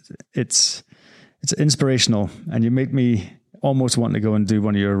it's inspirational, and you make me almost want to go and do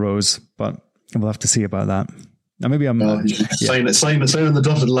one of your rows, but we'll have to see about that. Now maybe I'm sign on the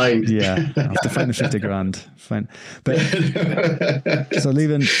dotted line. Yeah, I have to find the 50 grand. Fine, but so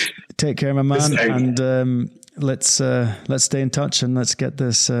Leven, take care, my man, and let's stay in touch and let's get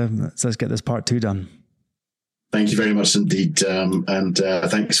this part 2 done. Thank you very much indeed, and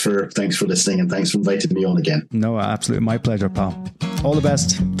thanks for listening, and thanks for inviting me on again. No, absolutely, my pleasure, pal. All the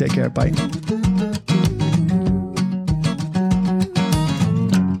best. Take care. Bye.